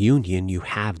marital union, you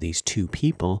have these two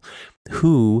people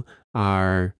who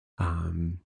are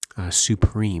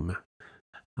supreme.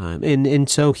 And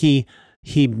so he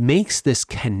makes this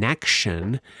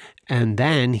connection, and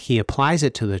then he applies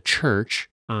it to the church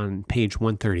on page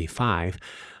 135.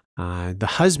 The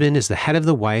husband is the head of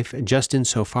the wife, just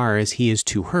insofar as he is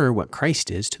to her what Christ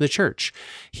is to the church.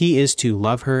 He is to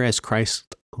love her as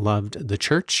Christ loved the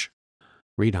church,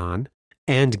 read on,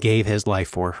 and gave his life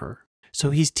for her. So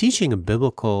he's teaching a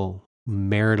biblical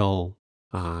marital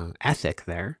ethic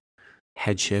there.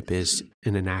 Headship is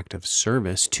in an act of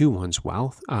service to one's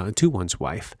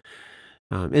wife.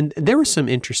 And there were some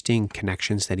interesting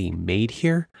connections that he made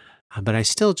here, but I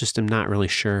still just am not really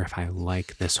sure if I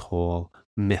like this whole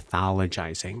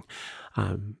mythologizing.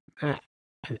 I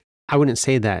wouldn't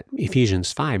say that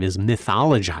Ephesians 5 is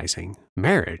mythologizing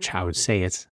marriage. I would say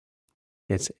it's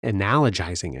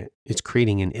analogizing it. It's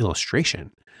creating an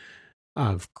illustration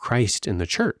of Christ in the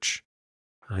church.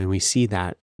 And we see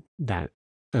that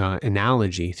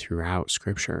analogy throughout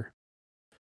Scripture.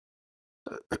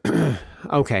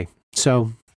 Okay,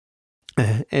 so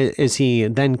as he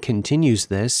then continues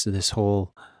this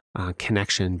whole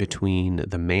connection between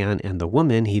the man and the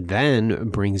woman, he then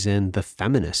brings in the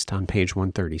feminist on page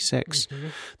 136. Mm-hmm.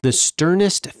 The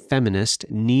sternest feminist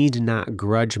need not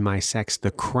grudge my sex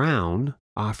the crown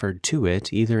offered to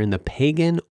it, either in the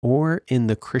pagan or in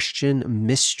the Christian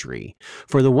mystery.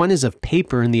 For the one is of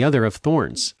paper and the other of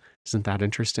thorns. Isn't that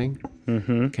interesting?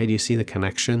 Mm-hmm. Okay, do you see the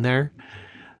connection there?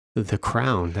 The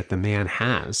crown that the man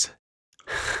has.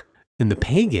 In the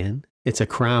pagan, it's a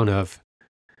crown of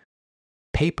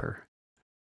paper.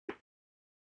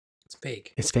 It's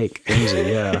fake. It's fake.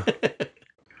 Yeah.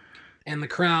 And the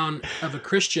crown of a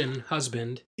Christian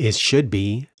husband should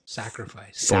be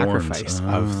sacrifice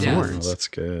of thorns. Oh, that's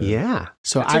good. Yeah.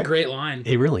 So that's a great line.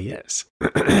 It really is.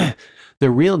 The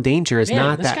real danger is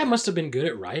not this that guy must have been good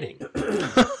at writing.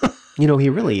 He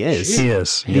really is. He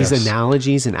is. These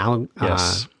analogies and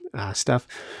stuff.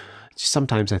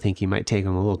 Sometimes I think he might take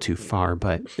them a little too far,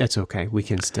 but that's okay. We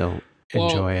can still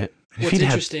enjoy it. What's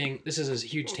interesting, this is a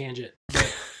huge tangent,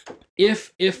 but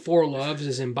if Four Loves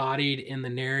is embodied in the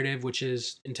narrative, which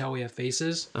is Until We Have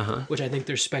Faces, which I think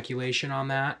there's speculation on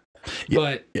that,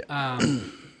 but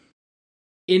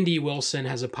Indy Wilson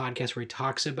has a podcast where he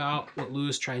talks about what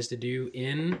Lewis tries to do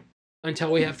in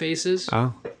Until We Have Faces.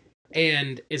 Oh.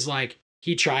 And it's like,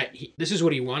 this is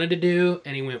what he wanted to do,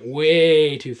 and he went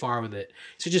way too far with it.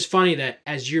 So it's just funny that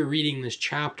as you're reading this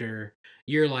chapter,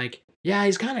 you're like, yeah,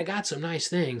 he's kind of got some nice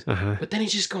things, Uh-huh. but then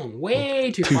he's just going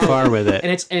way too Too far with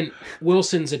it. And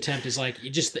Wilson's attempt is like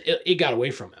it got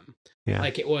away from him. Yeah.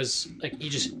 Like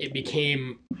it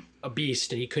became a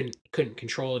beast, and he couldn't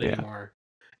control it Yeah. anymore.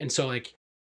 And so like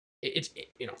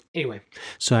anyway.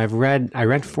 So I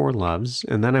read Four Loves,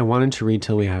 and then I wanted to read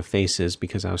Till We Have Faces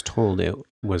because I was told it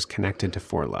was connected to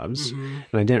Four Loves, Mhm.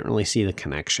 and I didn't really see the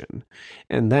connection.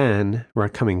 And then we're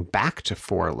coming back to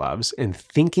Four Loves and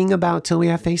thinking about Till We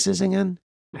Have Faces again.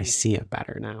 I see it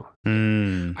better now.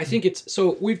 Mm. I think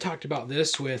so we've talked about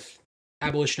this with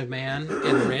Abolition of Man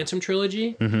and the Ransom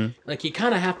trilogy. Mm-hmm. Like you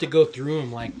kind of have to go through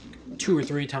them like 2 or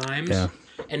 3 times Yeah.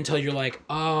 until you're like,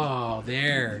 oh,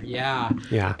 there, yeah.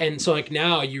 Yeah. And so like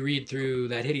now you read through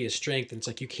That Hideous Strength, and it's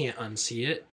like you can't unsee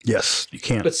it. Yes, you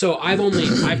can't. But so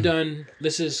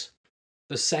this is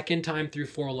the second time through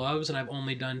Four Loves, and I've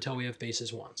only done Till We Have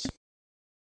Faces once.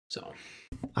 So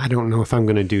I don't know if I'm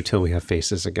going to do Till We Have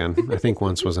Faces again. I think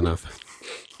once was enough.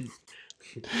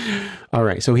 All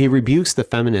right. So he rebukes the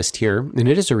feminist here, and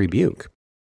it is a rebuke.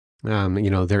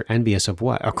 They're envious of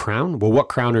what? A crown? Well, what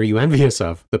crown are you envious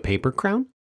of? The paper crown?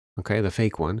 Okay, the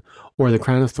fake one. Or the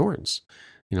crown of thorns?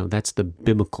 That's the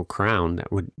biblical crown that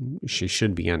she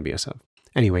should be envious of.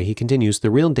 Anyway, he continues, the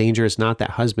real danger is not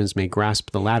that husbands may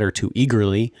grasp the ladder too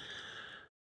eagerly.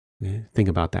 Think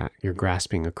about that. You're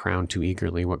grasping a crown too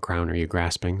eagerly. What crown are you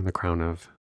grasping? The crown of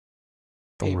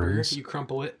paper, thorns. you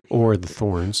crumple it, Or the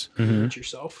thorns. Mhm. hurt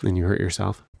yourself. And you hurt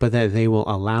yourself. But that they will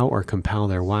allow or compel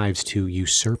their wives to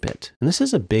usurp it. And this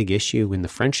is a big issue in the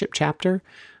friendship chapter,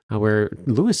 where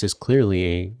Lewis is clearly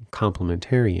a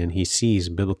complementarian. He sees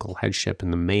biblical headship in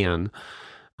the man.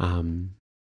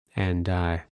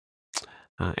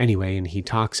 Anyway, and he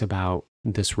talks about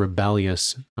this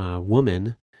rebellious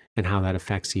woman and how that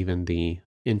affects even the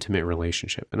intimate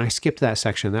relationship. And I skipped that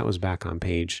section. That was back on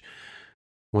page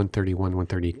 131,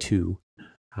 132.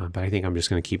 But I think I'm just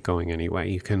going to keep going anyway.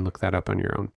 You can look that up on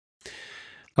your own.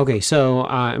 Okay, so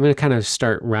I'm going to kind of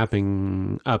start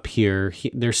wrapping up here.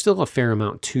 There's still a fair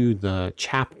amount to the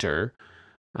chapter.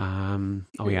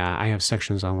 I have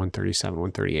sections on 137,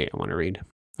 138 I want to read.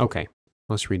 Okay,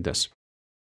 let's read this.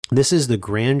 This is the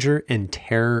grandeur and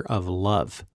terror of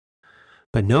love.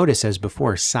 But notice, as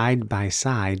before, side by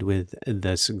side with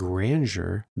this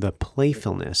grandeur, the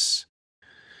playfulness.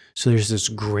 So there's this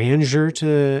grandeur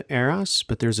to Eros,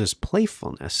 but there's this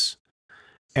playfulness.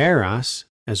 Eros,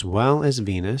 as well as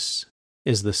Venus,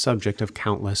 is the subject of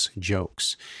countless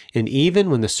jokes. And even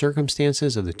when the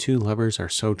circumstances of the two lovers are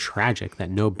so tragic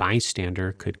that no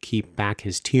bystander could keep back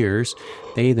his tears,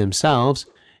 they themselves,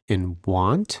 in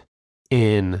want,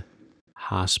 in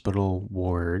hospital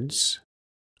wards,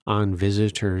 on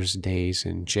visitors' days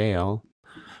in jail,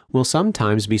 will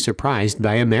sometimes be surprised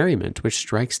by a merriment which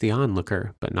strikes the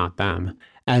onlooker, but not them,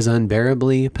 as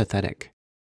unbearably pathetic.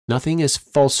 Nothing is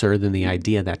falser than the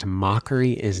idea that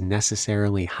mockery is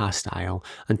necessarily hostile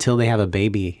until they have a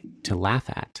baby to laugh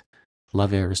at.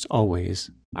 Lovers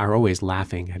are always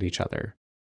laughing at each other.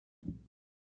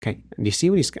 Okay, do you see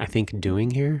what he's, I think,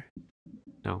 doing here?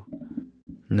 No.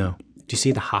 No. Do you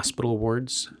see the hospital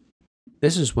wards?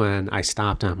 This is when I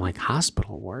stopped and I'm like,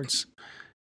 hospital wards?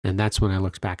 And that's when I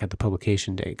looked back at the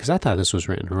publication date, because I thought this was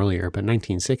written earlier, but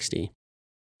 1960.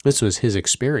 This was his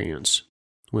experience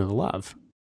with love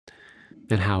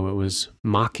and how it was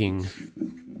mocking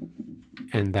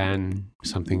and then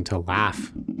something to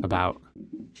laugh about.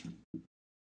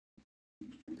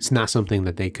 It's not something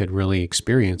that they could really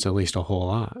experience at least a whole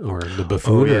lot, or the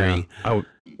buffoonery.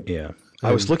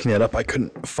 I was looking that up. I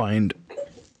couldn't find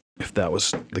if that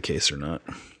was the case or not.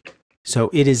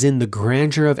 So it is in the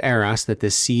grandeur of Eros that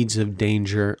the seeds of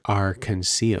danger are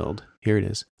concealed. Here it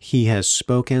is. He has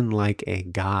spoken like a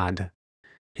god.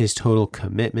 His total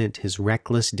commitment, his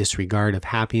reckless disregard of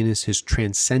happiness, his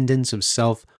transcendence of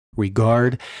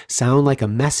self-regard sound like a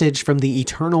message from the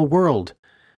eternal world.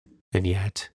 And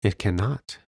yet it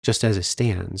cannot, just as it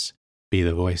stands, be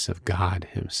the voice of God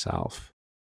himself.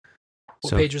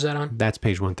 What page was that on? That's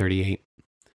page 138.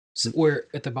 So we're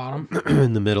at the bottom.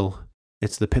 In the middle.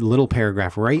 It's the little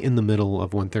paragraph right in the middle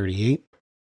of 138.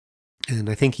 And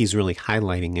I think he's really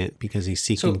highlighting it because he's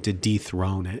seeking to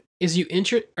dethrone it. Is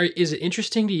it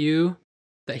interesting to you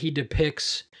that he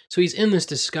depicts, so he's in this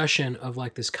discussion of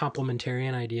like this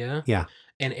complementarian idea. Yeah.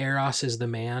 And Eros is the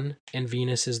man and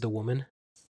Venus is the woman.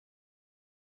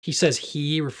 He says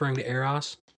he, referring to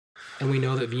Eros, and we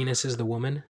know that Venus is the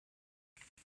woman.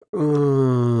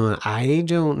 I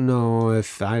don't know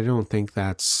I don't think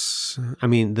that's, I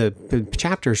mean, the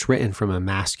chapter's written from a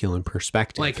masculine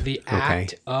perspective. Like the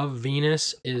act of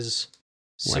Venus is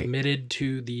submitted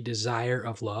to the desire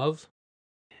of love.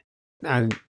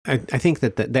 I think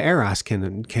that the eros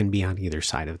can be on either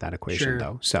side of that equation, Sure.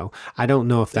 though. So I don't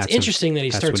know if It's that's interesting that he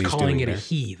that's starts what he's calling doing it a there.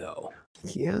 he, though.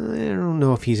 Yeah, I don't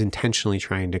know if he's intentionally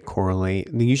trying to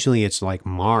correlate. Usually it's like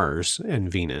Mars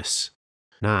and Venus,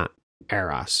 not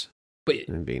Eros But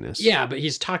and Venus. yeah, but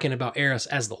he's talking about Eros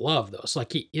as the love, though. So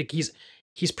like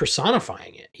he's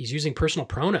personifying it. He's using personal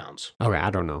pronouns. All right,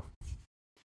 I don't know.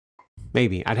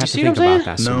 Maybe I'd You have to see think what I'm about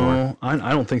that some more. No,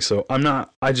 I don't think so. I'm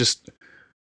not.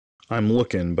 I'm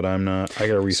looking, but I'm not. I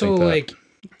gotta rethink So that. like,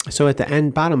 So at the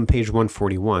end, bottom page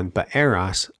 141, but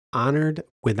Eros, honored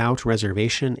without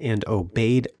reservation and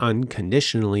obeyed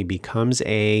unconditionally, becomes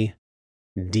a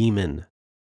demon.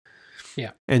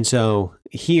 Yeah. And so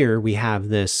here we have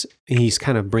this, he's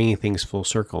kind of bringing things full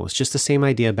circle. It's just the same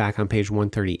idea back on page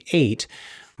 138,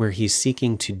 where he's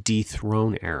seeking to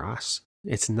dethrone Eros.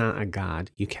 It's not a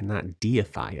god. You cannot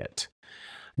deify it.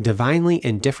 Divinely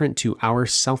indifferent to our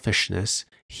selfishness,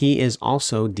 he is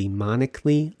also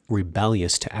demonically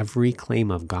rebellious to every claim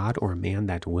of God or man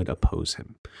that would oppose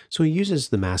him. So he uses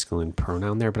the masculine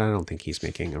pronoun there, but I don't think he's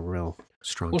making a real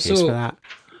strong case so for that.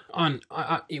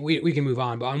 we can move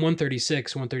on, but on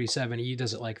 136, 137, he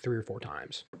does it like 3 or 4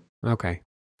 times. Okay.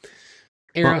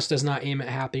 Eros does not aim at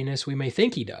happiness. We may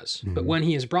think he does, but Mhm. when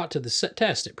he is brought to the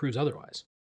test, it proves otherwise.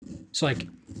 So like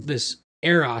this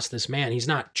Eros, this man, he's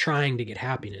not trying to get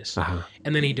happiness. Uh-huh.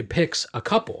 And then he depicts a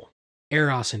couple,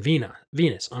 Eros and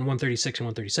Venus, on 136 and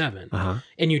 137. Uh-huh.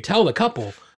 And you tell the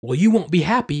couple, well, you won't be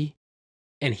happy.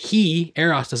 And he,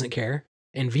 Eros, doesn't care.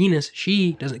 And Venus,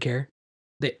 she doesn't care.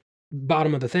 The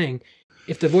bottom of the thing.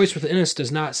 If the voice within us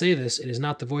does not say this, it is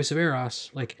not the voice of Eros.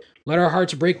 Like, let our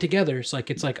hearts break together. It's like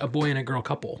a boy and a girl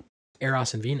couple,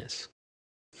 Eros and Venus.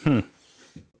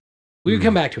 We can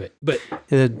come back to it, but At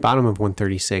the bottom of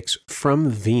 136, from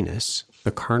Venus,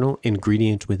 the carnal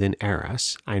ingredient within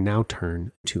Eros, I now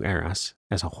turn to Eros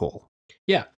as a whole.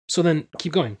 yeah. So then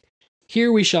keep going.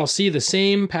 Here we shall see the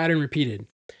same pattern repeated.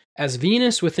 As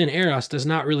Venus within Eros does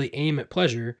not really aim at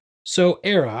pleasure, so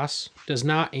Eros does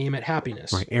not aim at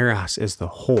happiness. Right, Eros is the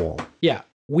whole. Yeah.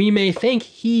 We may think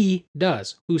he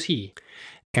does. Who's he?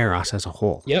 Eros as a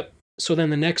whole. Yep. So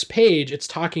then the next page, it's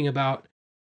talking about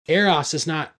Eros is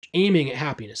not aiming at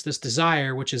happiness. This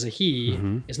desire, which is a he,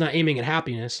 Mhm. is not aiming at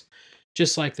happiness.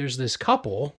 Just like there's this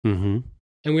couple, Mm-hmm.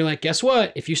 and we're like, guess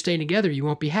what? If you stay together, you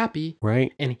won't be happy.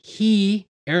 Right? And he,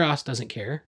 Eros, doesn't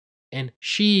care. And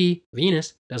she,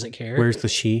 Venus, doesn't care. Where's the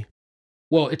she?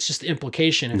 Well, it's just the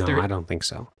implication. No, I don't think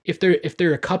so. If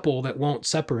they're a couple that won't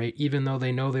separate, even though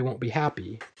they know they won't be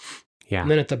happy. Yeah. And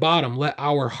then at the bottom, let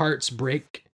our hearts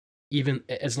break, even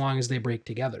as long as they break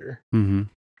together. Mm-hmm.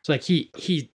 It's like he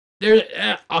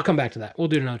there. I'll come back to that. We'll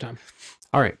do it another time.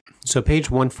 All right. So page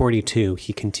 142,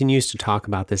 he continues to talk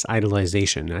about this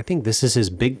idolization. And I think this is his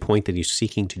big point that he's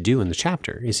seeking to do in the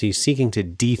chapter, is he's seeking to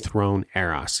dethrone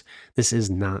Eros. This is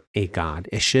not a god.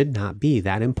 It should not be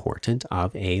that important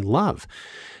of a love.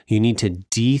 You need to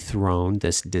dethrone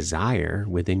this desire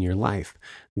within your life.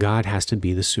 God has to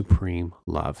be the supreme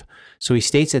love. So he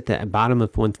states at the bottom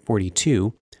of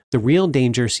 142, the real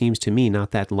danger seems to me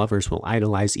not that lovers will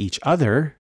idolize each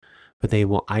other, but they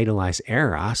will idolize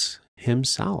Eros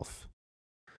himself.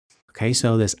 Okay,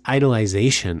 so this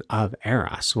idolization of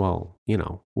Eros, well,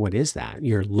 what is that?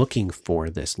 You're looking for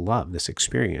this love, this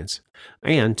experience.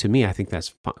 And to me, I think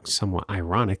that's somewhat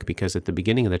ironic because at the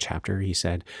beginning of the chapter, he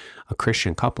said a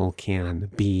Christian couple can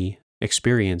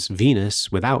experience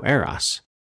Venus without Eros.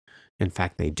 In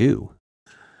fact, they do.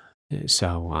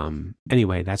 So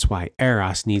anyway, that's why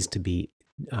Eros needs to be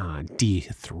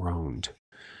dethroned.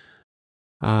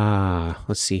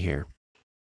 Let's see here.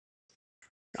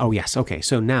 Oh, yes. Okay.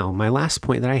 So now my last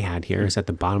point that I had here is at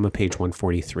the bottom of page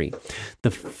 143.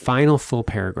 The final full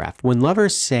paragraph. When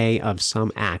lovers say of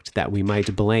some act that we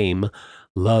might blame,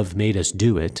 love made us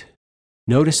do it,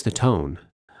 notice the tone.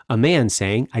 A man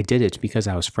saying, I did it because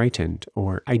I was frightened,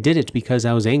 or I did it because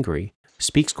I was angry,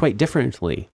 speaks quite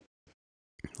differently.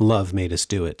 Love made us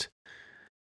do it.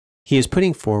 He is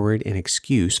putting forward an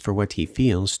excuse for what he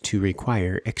feels to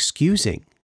require excusing.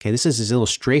 Okay, this is his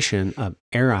illustration of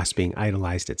Eros being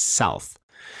idolized itself.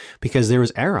 Because there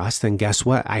was Eros, then guess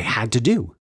what I had to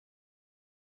do?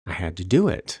 I had to do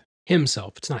it.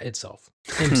 Himself. It's not itself.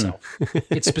 Himself.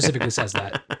 It specifically says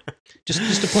that. Just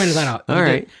to point that out. All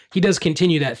right. He does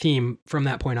continue that theme from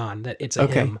that point on, that it's a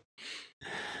him.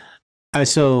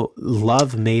 So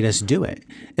love made us do it.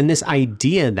 And this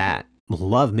idea that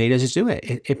love made us do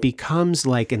it, it becomes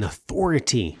like an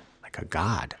authority, like a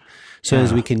god. So as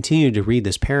Yeah. we continue to read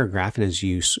this paragraph, and as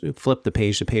you flip the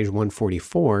page to page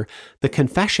 144, the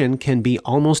confession can be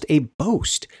almost a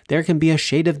boast. There can be a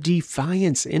shade of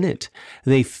defiance in it.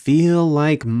 They feel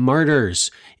like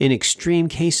martyrs. In extreme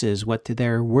cases, what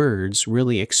their words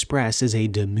really express is a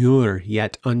demure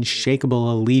yet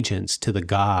unshakable allegiance to the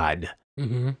God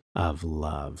Mm-hmm. of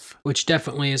love. Which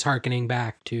definitely is hearkening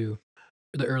back to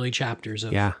the early chapters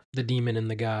of Yeah. the demon and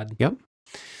the god. Yep.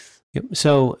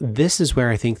 So this is where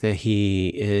I think that he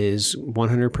is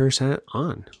 100%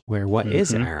 on. Where what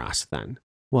is Mhm. eros then?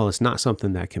 Well, it's not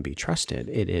something that can be trusted.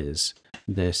 It is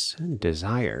this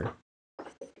desire.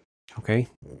 Okay.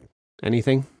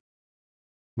 Anything?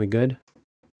 We good?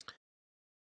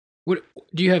 What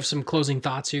do you have some closing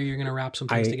thoughts here? You're going to wrap some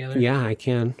things together. Yeah, I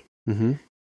can. Mm-hmm.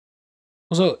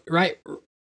 So right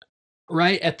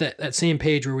at that same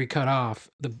page where we cut off,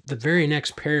 the very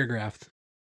next paragraph,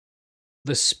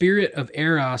 the spirit of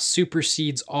Eros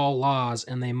supersedes all laws,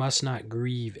 and they must not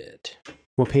grieve it.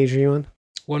 What page are you on?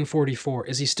 144.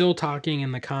 Is he still talking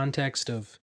in the context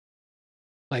of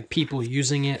like people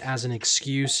using it as an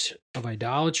excuse of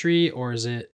idolatry, or is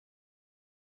it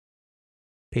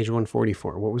Page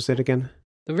 144. What was it again?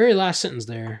 the very last sentence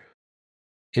there?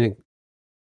 In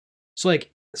So Can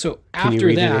you after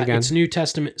read it that, again? it's New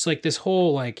Testament. It's like this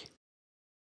whole like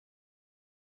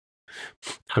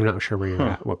I'm not sure where you're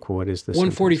at. What is this?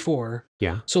 144.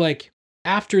 Yeah. So like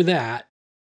after that,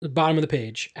 the bottom of the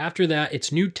page, after that,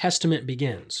 it's New Testament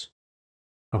begins.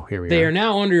 Oh, here we They are. are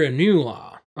now under a new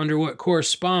law, under what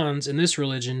corresponds in this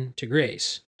religion to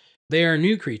grace. They are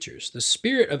new creatures. The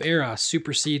spirit of Eros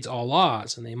supersedes all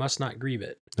laws, and they must not grieve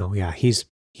it. Oh yeah,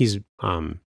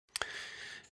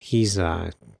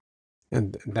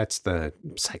 and that's the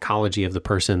psychology of the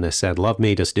person that said, "Love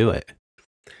made us do it."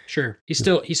 Sure. He's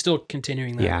still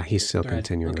continuing that. Yeah, he's still thread.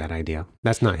 continuing Okay. that idea.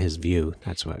 That's not his view.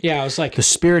 That's what. Yeah, I was like, The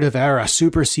spirit of Eros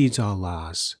supersedes all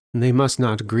laws, and they must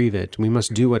not grieve it. We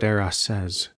must do what Eros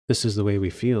says. This is the way we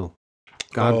feel.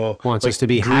 God wants us to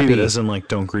be grieve happy. It as in like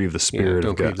don't grieve the spirit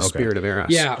don't of grieve God. the Okay. spirit of Eros.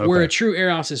 yeah, Okay. where a true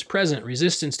Eros is present,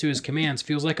 resistance to his commands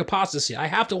feels like apostasy. I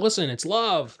have to listen. It's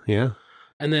love. Yeah.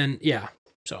 And then, yeah,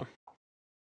 so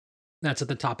that's at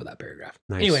the top of that paragraph.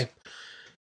 Nice. Anyway,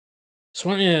 so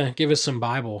why don't you give us some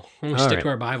Bible? Why don't we All stick right. to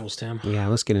our Bibles, Tim? Yeah.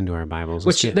 Let's get into our Bibles.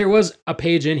 Let's Which get- there was a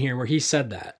page in here where he said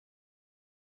that.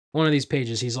 One of these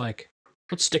pages, he's like,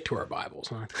 let's stick to our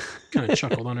Bibles. And I kind of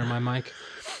chuckled under my mic.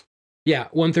 Yeah,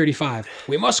 135.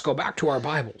 We must go back to our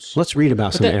Bibles. Let's read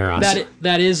about But some Eros.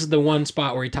 that is the one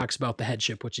spot where he talks about the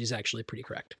headship, which is actually pretty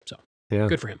correct. So yeah.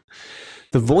 good for him.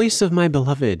 The voice of my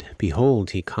beloved,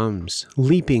 behold, he comes,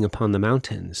 leaping upon the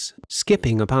mountains,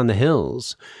 skipping upon the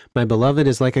hills. My beloved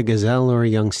is like a gazelle or a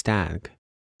young stag.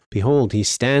 Behold, he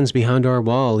stands behind our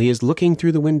wall. He is looking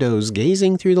through the windows,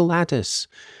 gazing through the lattice.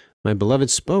 My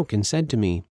beloved spoke and said to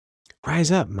me,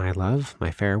 Rise up, my love, my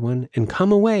fair one, and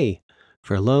come away.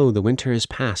 For lo, the winter is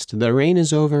past, the rain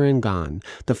is over and gone,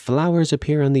 the flowers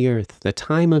appear on the earth, the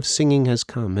time of singing has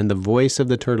come, and the voice of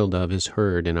the turtle dove is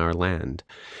heard in our land.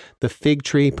 The fig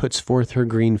tree puts forth her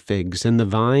green figs, and the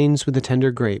vines with the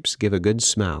tender grapes give a good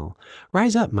smell.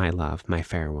 Rise up, my love, my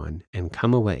fair one, and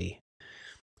come away.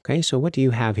 Okay, so what do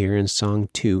you have here in Song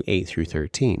 2, 8 through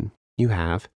 13? You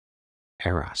have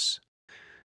Eros.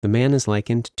 The man is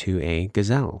likened to a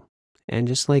gazelle. And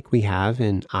just like we have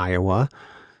in Iowa,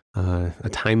 a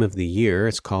time of the year,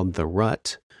 it's called the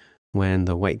rut, when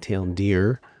the white-tailed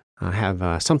deer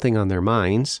have something on their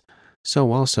minds.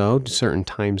 So also, certain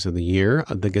times of the year,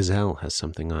 the gazelle has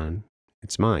something on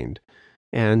its mind.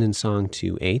 And in Song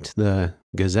 2:8, the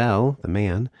gazelle, the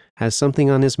man, has something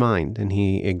on his mind, and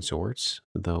he exhorts,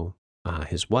 though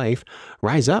his wife,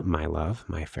 Rise up, my love,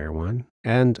 my fair one,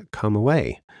 and come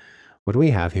away. What do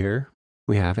we have here?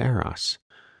 We have Eros.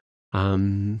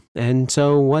 And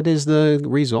so what is the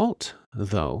result,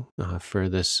 though, for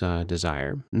this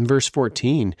desire? In verse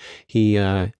 14,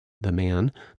 the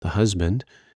man, the husband,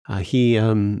 he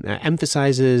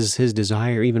emphasizes his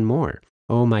desire even more.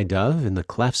 O my dove, in the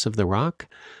clefts of the rock,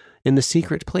 in the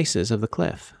secret places of the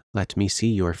cliff, let me see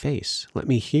your face. Let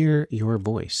me hear your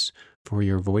voice, for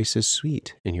your voice is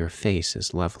sweet and your face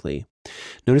is lovely.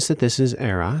 Notice that this is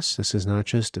Eros. This is not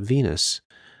just Venus.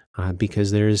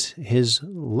 Because there's his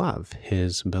love,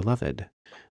 his beloved.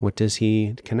 What does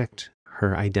he connect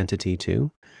her identity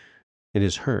to? It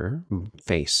is her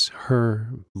face, her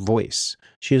voice.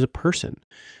 She is a person.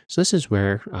 So this is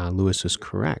where Lewis was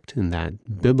correct in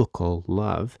that biblical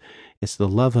love. It's the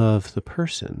love of the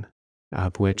person,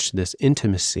 of which this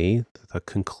intimacy, the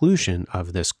conclusion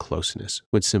of this closeness,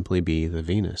 would simply be the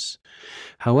Venus.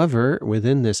 However,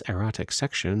 within this erotic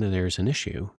section, there's an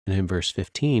issue. And in verse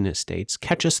 15, it states,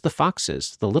 "Catch us the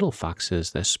foxes, the little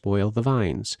foxes that spoil the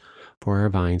vines, for our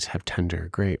vines have tender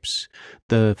grapes."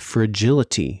 The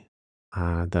fragility,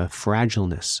 the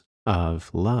fragileness of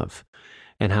love,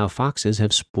 and how foxes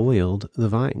have spoiled the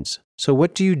vines. So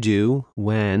what do you do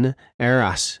when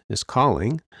Eros is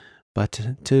calling,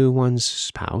 but to one's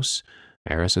spouse,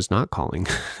 Eros is not calling?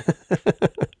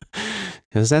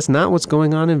 Because that's not what's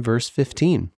going on in verse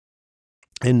 15.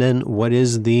 And then what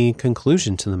is the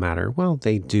conclusion to the matter? Well,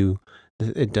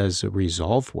 it does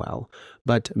resolve well,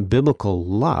 but biblical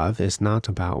love is not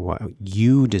about what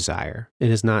you desire. It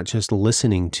is not just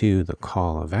listening to the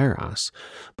call of Eros,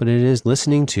 but it is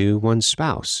listening to one's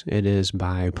spouse. It is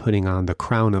by putting on the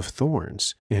crown of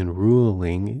thorns and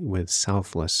ruling with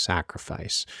selfless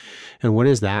sacrifice. And what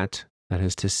is that? That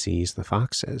is to seize the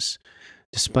foxes.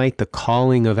 Despite the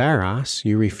calling of Eros,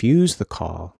 you refuse the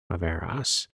call of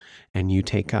Eros, and you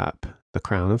take up the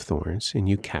crown of thorns and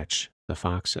you catch the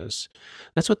foxes.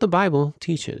 That's what the Bible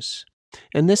teaches.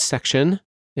 In this section,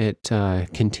 it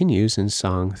continues in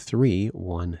Song 3,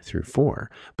 1 through 4,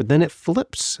 but then it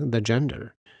flips the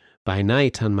gender. "By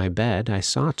night on my bed, I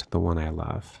sought the one I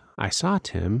love. I sought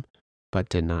him, but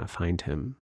did not find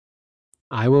him.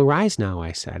 I will rise now,"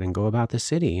 I said, "and go about the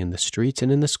city, in the streets and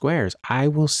in the squares. I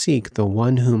will seek the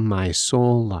one whom my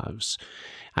soul loves.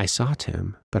 I sought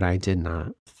him, but I did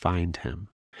not find him."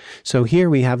 So here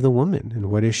we have the woman,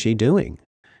 and what is she doing?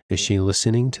 Is she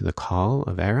listening to the call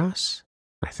of Eros?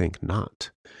 I think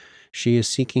not. She is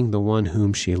seeking the one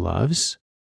whom she loves,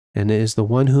 and it is the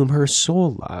one whom her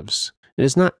soul loves. It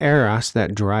is not Eros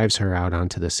that drives her out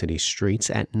onto the city streets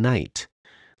at night.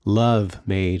 Love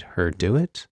made her do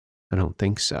it? I don't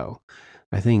think so.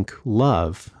 I think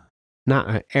love, not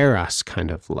an Eros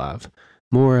kind of love,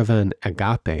 more of an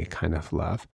agape kind of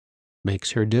love,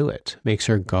 makes her do it, makes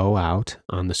her go out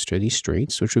on the city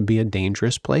streets, which would be a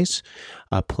dangerous place,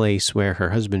 a place where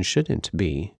her husband shouldn't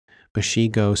be, but she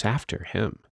goes after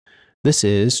him. This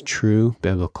is true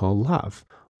biblical love,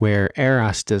 where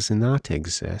Eros does not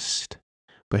exist,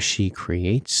 but she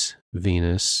creates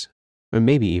Venus, or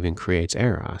maybe even creates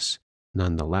Eros,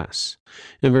 nonetheless.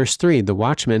 In verse 3, "The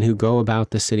watchmen who go about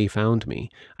the city found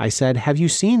me. I said, 'Have you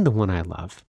seen the one I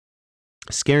love?'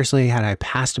 Scarcely had I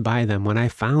passed by them when I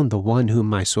found the one whom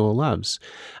my soul loves.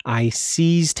 I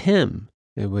seized him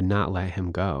and would not let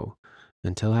him go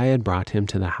until I had brought him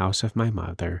to the house of my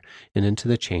mother and into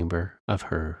the chamber of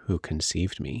her who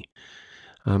conceived me."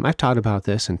 I've taught about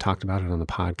this and talked about it on the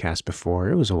podcast before.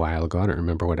 It was a while ago. I don't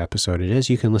remember what episode it is.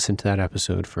 You can listen to that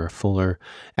episode for a fuller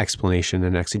explanation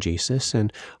and exegesis.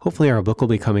 And hopefully our book will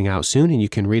be coming out soon and you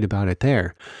can read about it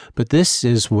there. But this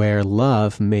is where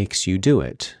love makes you do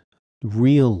it.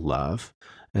 Real love.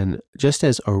 And just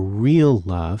as a real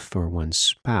love for one's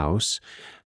spouse,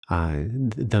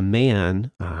 the man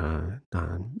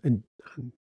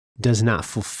does not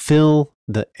fulfill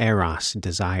the Eros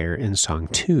desire in Song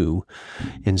 2.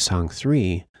 In Song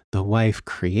 3, the wife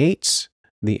creates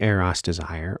the Eros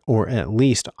desire, or at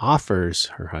least offers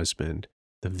her husband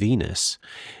the Venus,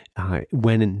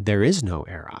 when there is no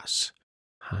Eros.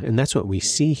 And that's what we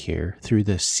see here through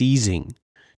the seizing.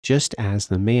 Just as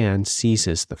the man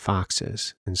seizes the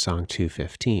foxes in Song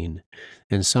 2:15,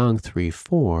 in Song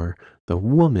 3:4, the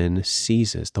woman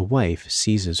seizes, the wife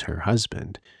seizes her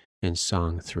husband in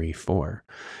Song 3:4.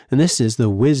 And this is the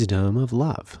wisdom of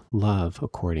love, love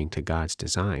according to God's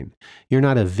design. You're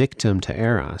not a victim to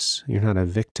Eros. You're not a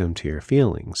victim to your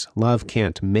feelings. Love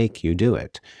can't make you do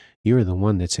it. You're the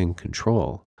one that's in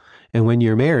control. And when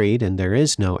you're married and there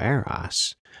is no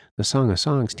Eros, the Song of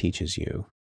Songs teaches you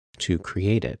to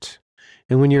create it.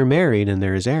 And when you're married and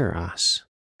there is Eros,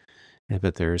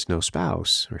 but there is no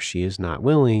spouse, or she is not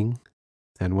willing,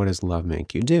 then what does love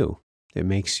make you do? It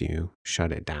makes you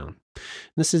shut it down.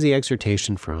 This is the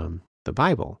exhortation from the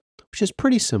Bible, which is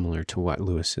pretty similar to what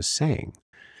Lewis is saying.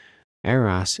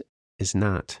 Eros is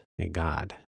not a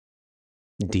god.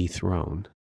 Dethrone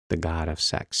the god of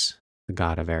sex, the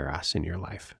god of Eros in your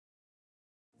life.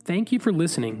 Thank you for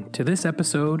listening to this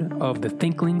episode of the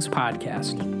Thinklings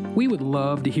Podcast. We would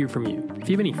love to hear from you. If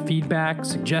you have any feedback,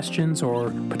 suggestions, or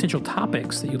potential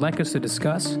topics that you'd like us to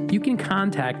discuss, you can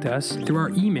contact us through our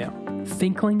email,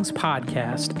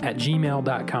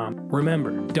 thinklingspodcast@gmail.com.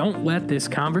 Remember, don't let this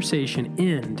conversation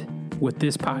end with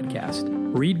this podcast.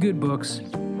 Read good books,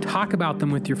 talk about them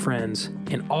with your friends,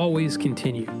 and always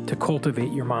continue to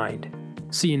cultivate your mind.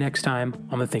 See you next time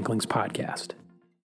on the Thinklings Podcast.